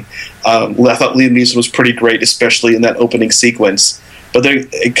funny. I thought Liam Neeson was pretty great, especially in that opening sequence. But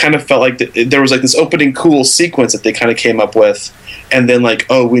it kind of felt like there was like this opening cool sequence that they kind of came up with, and then like,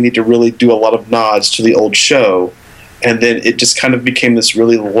 we need to really do a lot of nods to the old show, and then it just kind of became this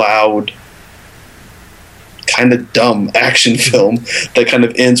really loud, kind of dumb action film that kind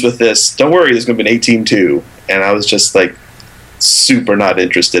of ends with this, don't worry, there's going to be an A-Team 2. And I was just like super not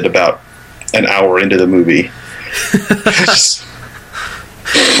interested about an hour into the movie.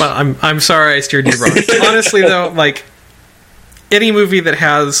 Well, I'm sorry I steered you wrong. Honestly though, like, any movie that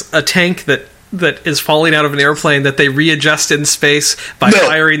has a tank that that is falling out of an airplane that they readjust in space by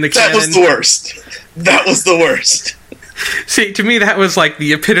firing the cannon. That was the worst. That was the worst. See, to me, that was like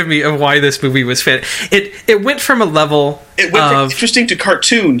the epitome of why this movie was fit. It went from a level. It went from interesting to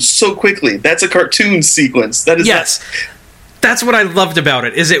cartoon so quickly. That's a cartoon sequence. That is yes. That's what I loved about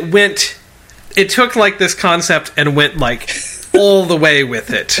it. Is it took like this concept and went like all the way with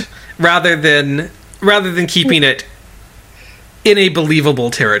it, rather than keeping it in a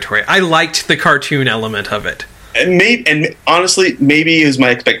believable territory. I liked the cartoon element of it. And honestly, maybe it was my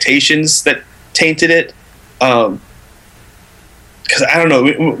expectations that tainted it. Because I don't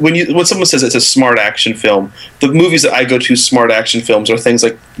know, when someone says it's a smart action film, the movies that I go to smart action films are things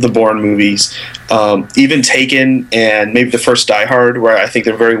like the Bourne movies, even Taken, and maybe the first Die Hard, where I think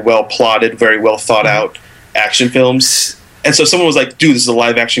they're very well plotted, very well thought out action films. And so someone was like, dude, this is a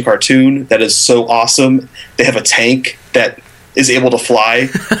live action cartoon that is so awesome. They have a tank that is able to fly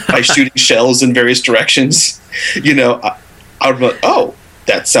by shooting shells in various directions. I would be like, oh,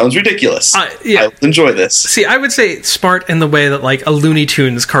 that sounds ridiculous. Yeah. I'll enjoy this. See, I would say smart in the way that like a Looney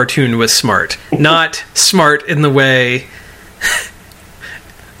Tunes cartoon was smart, not smart in the way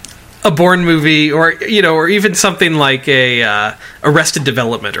a Bourne movie or even something like a Arrested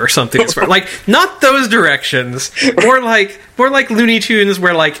Development or something. Like not those directions. More like Looney Tunes,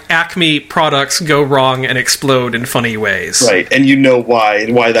 where like Acme products go wrong and explode in funny ways. Right, and you know why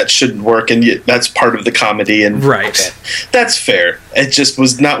and why that shouldn't work, and that's part of the comedy. And right, okay, that's fair. It just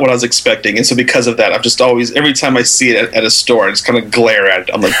was not what I was expecting, and so because of that, I've just always, every time I see it at a store, I just kind of glare at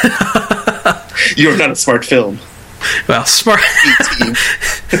it. I'm like, "You're not a smart film." Well, smart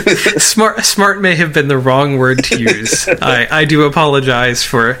may have been the wrong word to use. I do apologize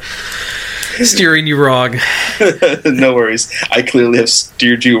for steering you wrong. No worries. I clearly have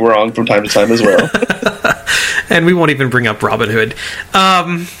steered you wrong from time to time as well. And we won't even bring up Robin Hood. How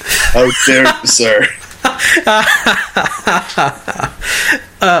dare you, sir.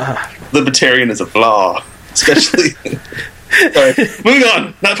 Libertarian is a flaw. Especially... Sorry. Moving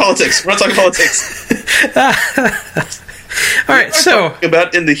on. Not politics. We're not talking politics. All right, so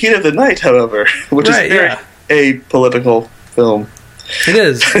about In the Heat of the Night, however, which is very apolitical film. It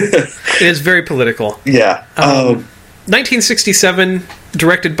is. It is very political. Yeah. 1967,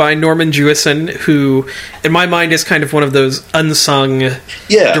 directed by Norman Jewison, who, in my mind, is kind of one of those unsung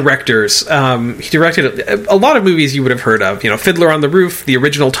directors. He directed a lot of movies you would have heard of. Fiddler on the Roof, the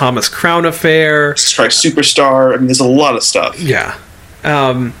original Thomas Crown Affair, Strike Superstar. I mean, there's a lot of stuff. Yeah.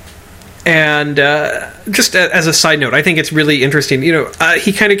 And just as a side note, I think it's really interesting.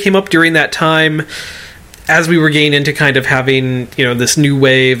 He kind of came up during that time as we were getting into kind of having, this new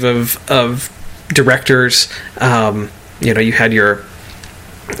wave of directors. You had your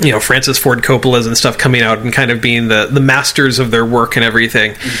Francis Ford Coppola's and stuff coming out and kind of being the masters of their work and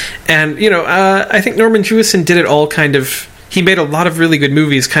everything. And I think Norman Jewison did it all kind of. He made a lot of really good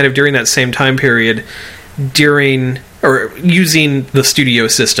movies kind of during that same time period, using the studio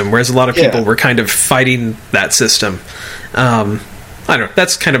system, whereas a lot of people were kind of fighting that system. I don't know.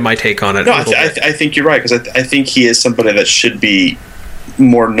 That's kind of my take on it. No, I think you're right, because I think he is somebody that should be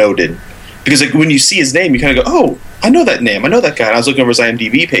more noted. Because when you see his name, you kind of go, oh, I know that name. I know that guy. And I was looking over his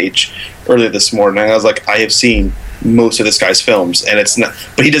IMDb page earlier this morning, and I was like, I have seen most of this guy's films, and it's not.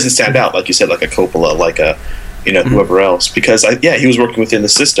 But he doesn't stand out, like you said, like a Coppola, like a whoever else. Because he was working within the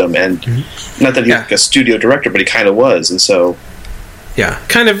system, and not that he was like a studio director, but he kind of was, and so. Yeah,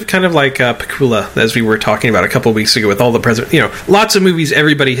 kind of like Pakula, as we were talking about a couple of weeks ago with all the lots of movies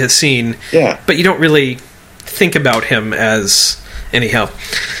everybody has seen. Yeah, but you don't really think about him as anyhow.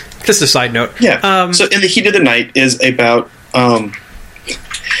 Just a side note. Yeah. So In the Heat of the Night is about,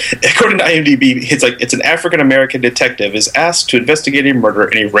 according to IMDb, it's an African-American detective is asked to investigate a murder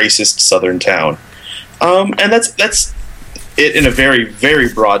in a racist southern town. And that's it in a very,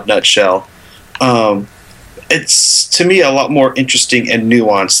 very broad nutshell. It's, to me, a lot more interesting and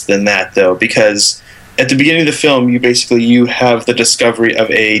nuanced than that, though, because at the beginning of the film, you have the discovery of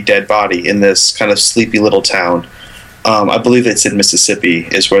a dead body in this kind of sleepy little town. I believe it's in Mississippi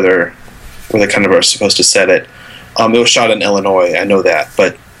is where they kind of are supposed to set it. It was shot in Illinois, I know that,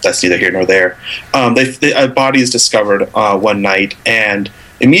 but that's neither here nor there. A body is discovered one night, and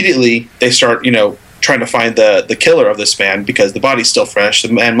immediately they start, trying to find the killer of this man because the body's still fresh.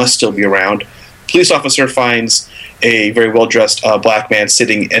 The man must still be around. Police officer finds a very well-dressed black man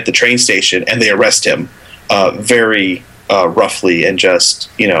sitting at the train station, and they arrest him very roughly and just,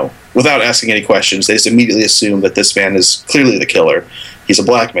 without asking any questions. They just immediately assume that this man is clearly the killer. He's a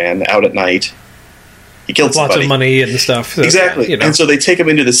black man out at night. He killed somebody. Lots of money and stuff. So, exactly. And so they take him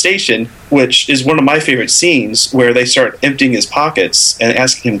into the station, which is one of my favorite scenes, where they start emptying his pockets and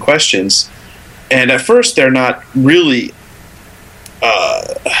asking him questions. And at first, they're not really.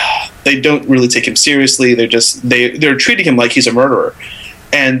 They don't really take him seriously. They're treating him like he's a murderer,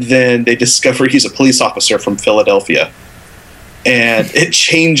 and then they discover he's a police officer from Philadelphia, and it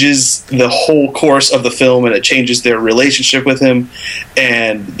changes the whole course of the film, and it changes their relationship with him,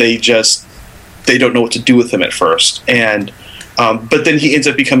 and they don't know what to do with him at first, and. But then he ends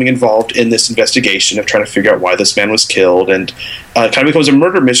up becoming involved in this investigation of trying to figure out why this man was killed, and kind of becomes a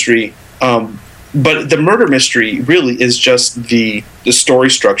murder mystery. But the murder mystery really is just the story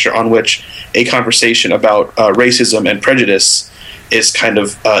structure on which a conversation about racism and prejudice is kind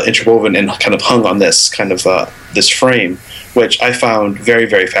of interwoven and kind of hung on this kind of this frame, which I found very,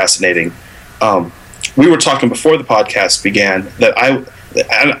 very fascinating. We were talking before the podcast began that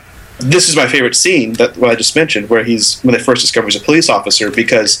this is my favorite scene, that what I just mentioned, where when they first discover he's a police officer,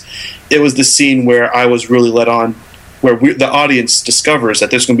 because it was the scene where I was really led on, where the audience discovers that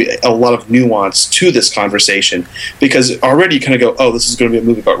there's going to be a lot of nuance to this conversation, because already you kind of go, oh, this is going to be a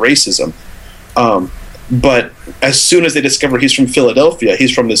movie about racism. But as soon as they discover he's from Philadelphia,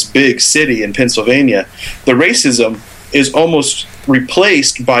 he's from this big city in Pennsylvania, the racism is almost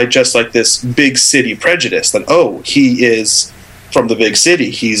replaced by just like this big city prejudice that, oh, he is from the big city,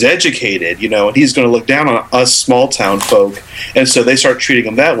 he's educated, and he's going to look down on us small town folk, and so they start treating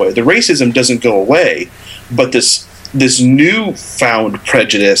him that way. The racism doesn't go away, but this newfound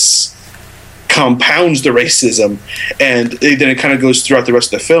prejudice compounds the racism, and then it kind of goes throughout the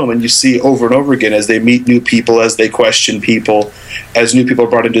rest of the film, and you see over and over again as they meet new people, as they question people, as new people are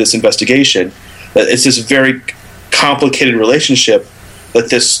brought into this investigation, that it's this very complicated relationship that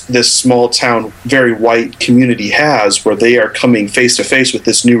this small town, very white community has, where they are coming face to face with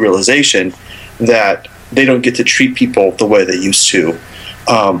this new realization that they don't get to treat people the way they used to.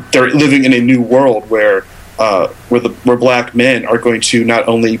 They're living in a new world where black men are going to not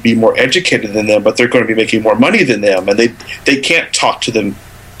only be more educated than them, but they're going to be making more money than them, and they can't talk to them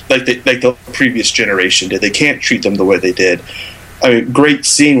like the previous generation did. They can't treat them the way they did. I mean, great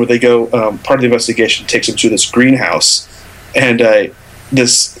scene where they go. Part of the investigation takes them to this greenhouse, and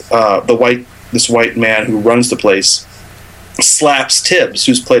this white man who runs the place slaps Tibbs,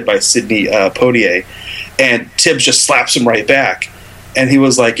 who's played by Sidney Poitier, and Tibbs just slaps him right back. And he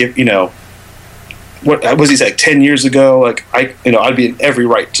was like, what was he like 10 years ago? Like I'd be in every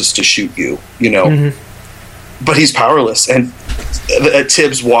right just to shoot you, Mm-hmm. But he's powerless, and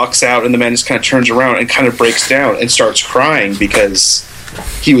Tibbs walks out, and the man just kind of turns around and kind of breaks down and starts crying because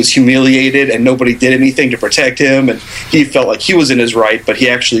he was humiliated and nobody did anything to protect him, and he felt like he was in his right, but he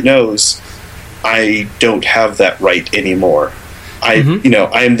actually knows, I don't have that right anymore. I am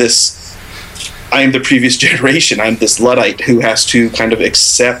the previous generation. I'm this Luddite who has to kind of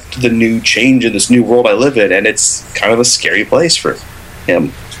accept the new change in this new world I live in, and it's kind of a scary place for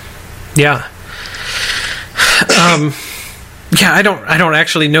him. Yeah. Yeah, I don't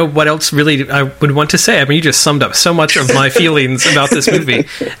actually know what else really I would want to say. I mean, you just summed up so much of my feelings about this movie.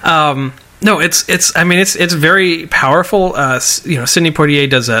 No, it's very powerful. Sidney Poitier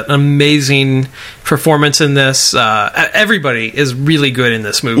does an amazing performance in this. Everybody is really good in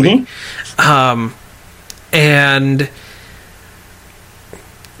this movie. Mm-hmm. And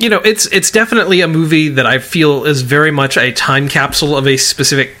it's definitely a movie that I feel is very much a time capsule of a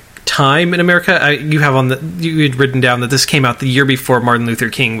specific time in America. You had written down that this came out the year before Martin Luther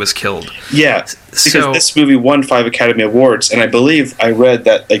King was killed. Yeah, because this movie won 5 Academy Awards, and I believe I read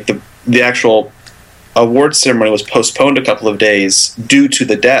that the actual award ceremony was postponed a couple of days due to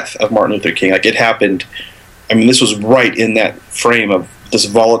the death of Martin Luther King. Like, it happened. I mean, this was right in that frame of this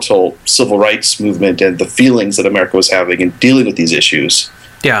volatile civil rights movement and the feelings that America was having in dealing with these issues.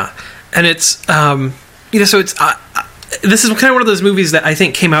 Yeah, and it's so it's. This is kind of one of those movies that I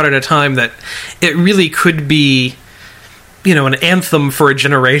think came out at a time that it really could be, an anthem for a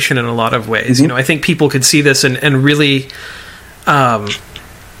generation in a lot of ways. Mm-hmm. I think people could see this and really,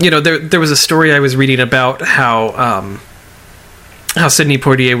 there was a story I was reading about how Sidney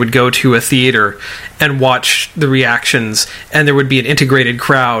Poitier would go to a theater and watch the reactions, and there would be an integrated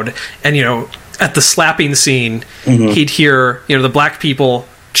crowd, and at the slapping scene, mm-hmm. he'd hear the black people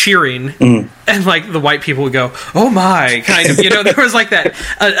cheering, and the white people would go, oh my, kind of, there was that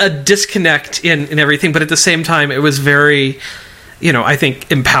a disconnect in everything, but at the same time it was very, I think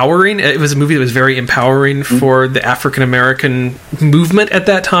empowering. It was a movie that was very empowering for the African American movement at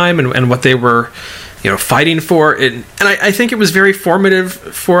that time and what they were fighting for, and I think it was very formative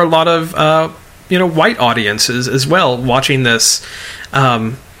for a lot of white audiences as well, watching this,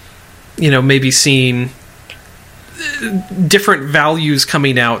 maybe seeing different values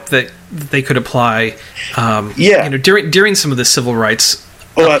coming out that they could apply. During some of the civil rights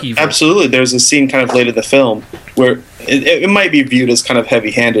upheaval. Absolutely. There's a scene kind of late in the film where it might be viewed as kind of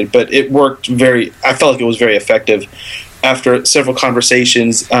heavy-handed, but it worked I felt like it was very effective. After several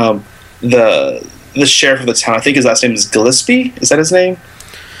conversations, the sheriff of the town, I think his last name is Gillespie. Is that his name?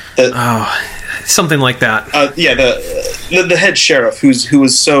 Something like that. The head sheriff, who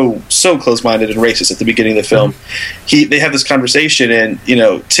was so close-minded and racist at the beginning of the film, they have this conversation, and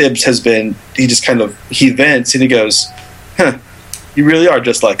Tibbs he vents and he goes, "Huh, you really are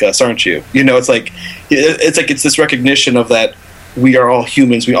just like us, aren't you?" It's this recognition of that we are all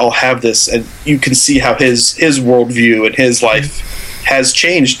humans, we all have this, and you can see how his worldview and his life has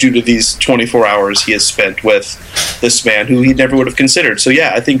changed due to these 24 hours he has spent with this man who he never would have considered. So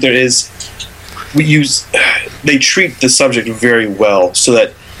yeah, I think they treat the subject very well, so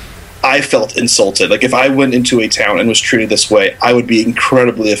that I felt insulted. Like if I went into a town and was treated this way, I would be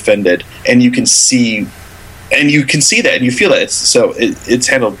incredibly offended, and you can see that, and you feel that. It's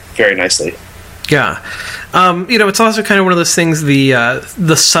handled very nicely. Yeah. It's also kind of one of those things,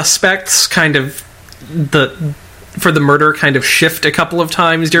 the suspects kind of, for the murder kind of shift a couple of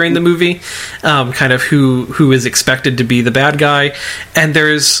times during the movie, kind of who is expected to be the bad guy. And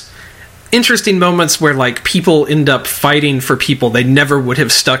there's interesting moments where like people end up fighting for people they never would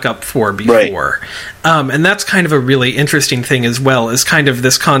have stuck up for before. Right. And that's kind of a really interesting thing as well, is kind of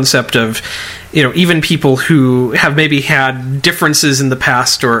this concept of, even people who have maybe had differences in the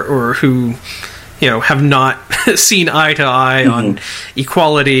past or who, have not seen eye to eye on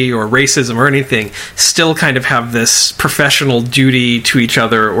equality or racism or anything, still kind of have this professional duty to each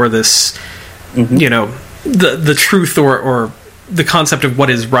other, or this, the truth or the concept of what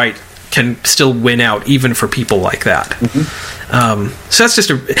is right can still win out even for people like that. So that's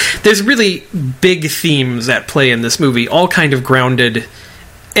just there's really big themes at play in this movie, all kind of grounded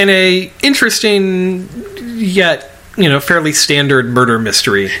in a interesting yet fairly standard murder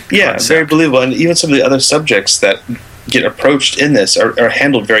mystery. Yeah, concept. Very believable. And even some of the other subjects that get approached in this are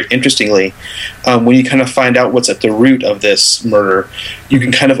handled very interestingly. When you kind of find out what's at the root of this murder, you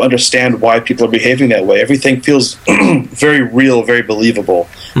can kind of understand why people are behaving that way. Everything feels very real, very believable.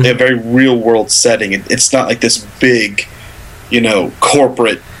 They have a very real world setting. It's not like this big,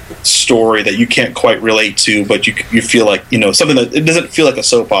 corporate story that you can't quite relate to, but you feel like something that it doesn't feel like a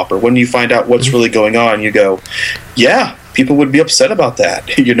soap opera. When you find out what's really going on, you go, yeah, people would be upset about that.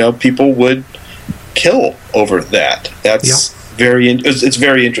 People would kill over that. That's it's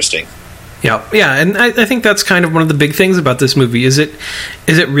very interesting. Yeah, and I think that's kind of one of the big things about this movie is it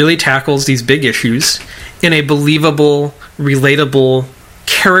really tackles these big issues in a believable, relatable,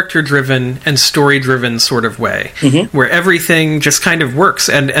 character-driven and story-driven sort of way, where everything just kind of works,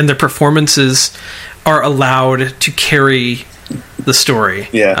 and the performances are allowed to carry the story.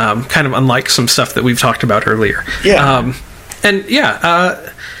 Yeah. Kind of unlike some stuff that we've talked about earlier. Yeah. I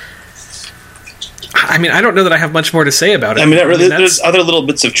don't know that I have much more to say about it. There's other little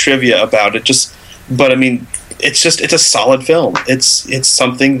bits of trivia about it, it's a solid film. It's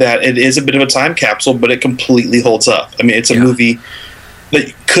something that it is a bit of a time capsule, but it completely holds up. It's a movie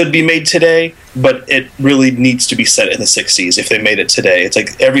that could be made today, but it really needs to be set in the 60s if they made it today. It's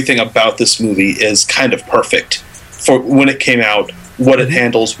like everything about this movie is kind of perfect for when it came out, what it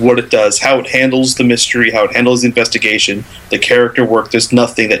handles, what it does, how it handles the mystery, how it handles the investigation, the character work. There's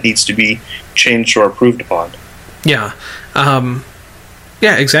nothing that needs to be changed or improved upon. Yeah.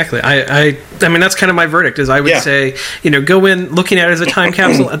 Yeah, exactly. I mean, that's kind of my verdict, is I would say, go in looking at it as a time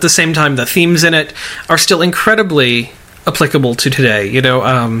capsule. At the same time, the themes in it are still incredibly applicable to today.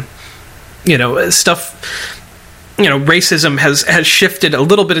 Stuff, racism has shifted a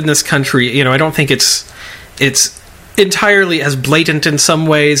little bit in this country. I don't think it's entirely as blatant in some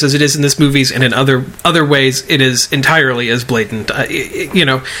ways as it is in this movies, and in other ways it is entirely as blatant.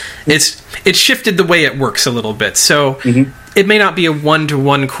 It's shifted the way it works a little bit. So it may not be a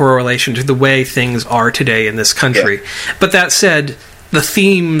one-to-one correlation to the way things are today in this country. Yeah. But that said, the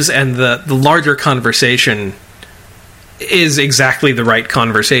themes and the larger conversation is exactly the right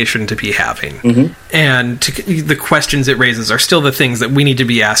conversation to be having. And the questions it raises are still the things that we need to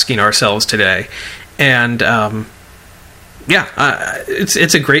be asking ourselves today. And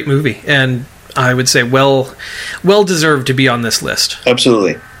it's a great movie, and I would say well deserved to be on this list.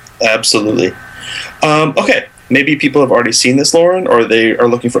 Absolutely. Okay, maybe people have already seen this, Lauren, or they are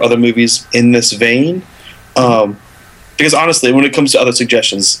looking for other movies in this vein. Because honestly, when it comes to other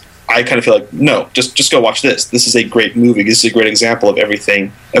suggestions, I kind of feel like, no, just go watch this. This is a great movie. This is a great example of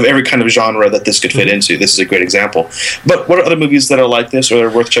everything, of every kind of genre that this could fit into. This is a great example. But what are other movies that are like this or that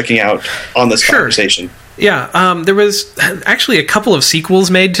are worth checking out on this conversation? Yeah, there was actually a couple of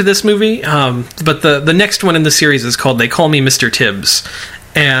sequels made to this movie, but the next one in the series is called They Call Me Mr. Tibbs.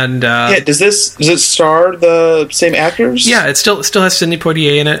 And does it star the same actors? Yeah, it still has Sidney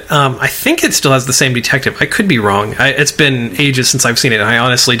Poitier in it. I think it still has the same detective. I could be wrong. It's been ages since I've seen it. I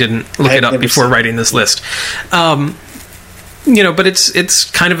honestly didn't look it up before writing this list. But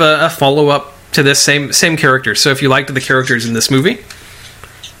it's kind of a follow up to this same character. So if you liked the characters in this movie,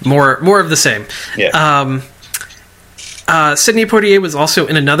 more of the same. Yeah. Sidney Poitier was also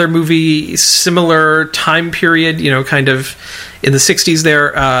in another movie, similar time period, kind of in the 60s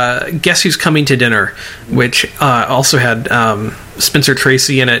there, Guess Who's Coming to Dinner, which also had Spencer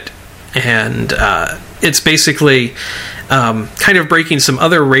Tracy in it. And it's basically kind of breaking some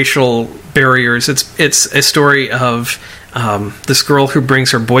other racial barriers. It's a story of this girl who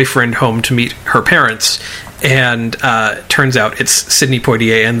brings her boyfriend home to meet her parents. And turns out it's Sidney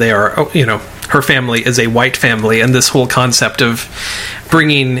Poitier, and they are, her family is a white family, and this whole concept of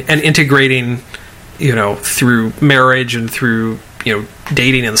bringing and integrating, through marriage and through,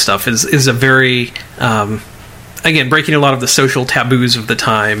 dating and stuff is a very, again, breaking a lot of the social taboos of the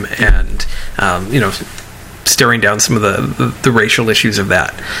time and, staring down some of the racial issues of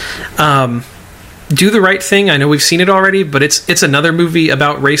that. Do the Right Thing. I know we've seen it already, but it's another movie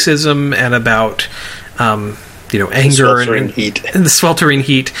about racism and about anger and the sweltering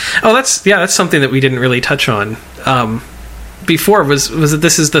heat. Oh, that's something that we didn't really touch on before. Was that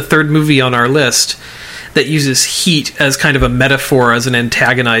this is the third movie on our list that uses heat as kind of a metaphor, as an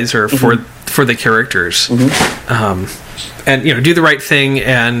antagonizer for the characters. And Do the Right Thing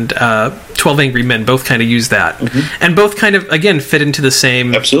and 12 Angry Men both kind of use that, and both kind of again fit into the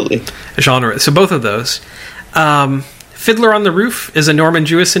same genre. So both of those. Fiddler on the Roof is a Norman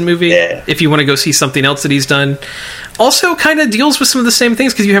Jewison movie. Yeah. If you want to go see something else that he's done, also kind of deals with some of the same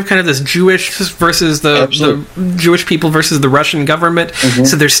things, because you have kind of this Jewish versus the Jewish people versus the Russian government.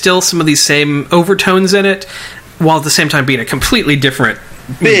 So there's still some of these same overtones in it, while at the same time being a completely different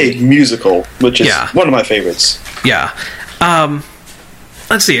big musical, which is one of my favorites. Yeah.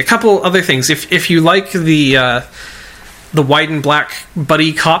 Let's see, a couple other things. If you like the white and black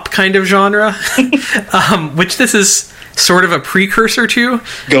buddy cop kind of genre, which this is sort of a precursor to,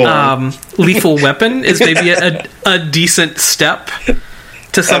 Lethal Weapon is maybe a decent step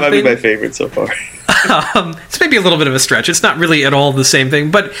to something. That might be my favorite so far. It's maybe a little bit of a stretch. It's not really at all the same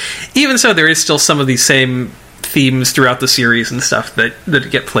thing, but even so, there is still some of these same themes throughout the series and stuff that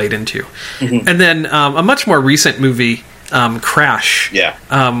get played into. And then a much more recent movie, Crash,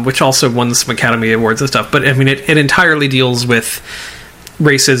 which also won some Academy Awards and stuff. But I mean, it entirely deals with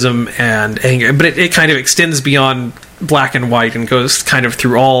racism and anger, but it kind of extends beyond black and white and goes kind of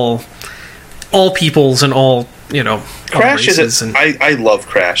through all peoples and all Crash is I love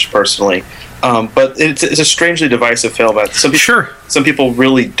Crash personally, but it's a strangely divisive film. Some people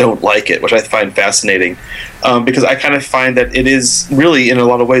really don't like it, which I find fascinating, because I kind of find that it is really, in a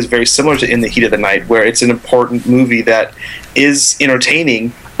lot of ways, very similar to In the Heat of the Night, where it's an important movie that is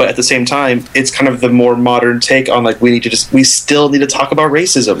entertaining, but at the same time, it's kind of the more modern take on, like, we still need to talk about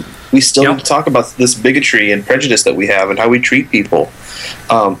racism. We still need to talk about this bigotry and prejudice that we have and how we treat people.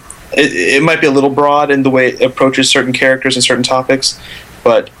 It might be a little broad in the way it approaches certain characters and certain topics,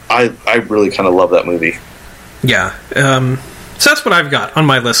 but I really kind of love that movie. Yeah. So that's what I've got on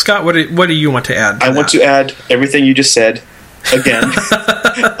my list. Scott, what do you want to add? I want to add everything you just said again,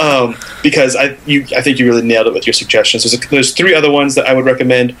 because I think you really nailed it with your suggestions. There's three other ones that I would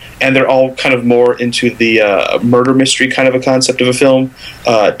recommend, and they're all kind of more into the murder mystery kind of a concept of a film.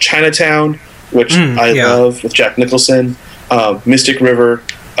 Chinatown, which I love, with Jack Nicholson. Mystic River,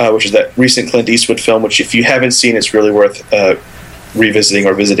 which is that recent Clint Eastwood film, which if you haven't seen, it's really worth revisiting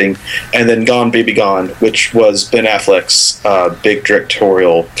or visiting. And then Gone Baby Gone, which was Ben Affleck's big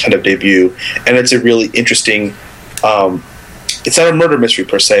directorial kind of debut, and it's a really interesting. It's not a murder mystery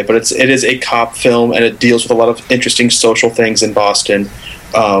per se, but it is a cop film, and it deals with a lot of interesting social things in Boston.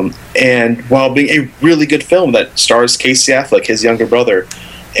 And while being a really good film that stars Casey Affleck, his younger brother,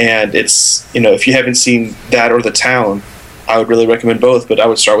 and it's, if you haven't seen that or The Town, I would really recommend both, but I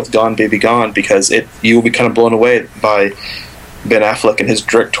would start with Gone Baby Gone, because you will be kind of blown away by Ben Affleck and his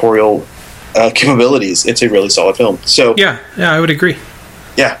directorial capabilities. It's a really solid film. So yeah, I would agree.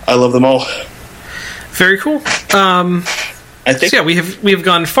 Yeah, I love them all. Very cool. I think we have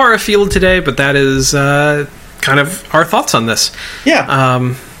gone far afield today, but that is kind of our thoughts on this.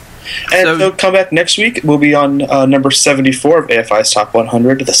 Yeah. So come back next week. We'll be on number 74 of AFI's Top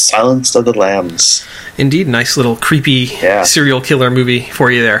 100, The Silence of the Lambs. Indeed, nice little creepy serial killer movie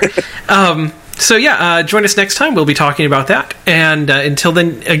for you there. Join us next time. We'll be talking about that. And until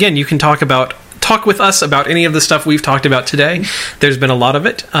then, again, you can talk with us about any of the stuff we've talked about today. There's been a lot of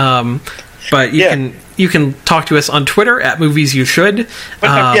it. But you can talk to us on Twitter at Movies You Should.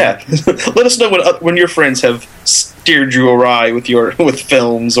 Let us know when your friends have steered you awry with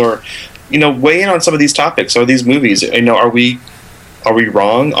films, or weigh in on some of these topics or these movies. Are we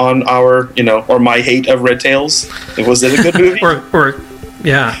wrong on our or my hate of Red Tails? Was it a good movie?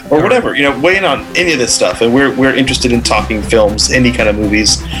 or whatever, weigh in on any of this stuff, and we're interested in talking films, any kind of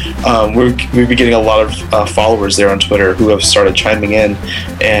movies. We've been getting a lot of followers there on Twitter who have started chiming in,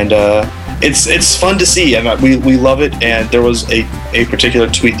 and it's fun to see, and we love it. And there was a particular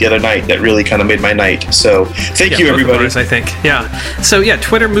tweet the other night that really kind of made my night. So thank you, everybody. I think, So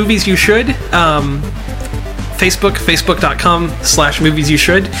Twitter, Movies You Should.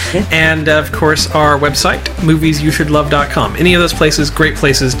 Facebook.com/moviesyoushould, and of course our website, moviesyoushouldlove.com. Any of those places, great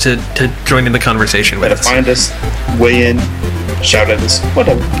places to join in the conversation with us. Find us, weigh in, shout at us,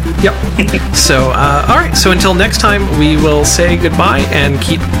 whatever. Yep. So, all right. So until next time, we will say goodbye and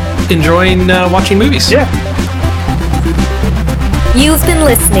keep enjoying watching movies. Yeah. You've been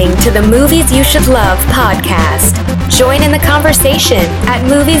listening to the Movies You Should Love podcast. Join in the conversation at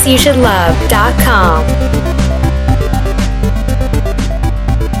moviesyoushouldlove.com.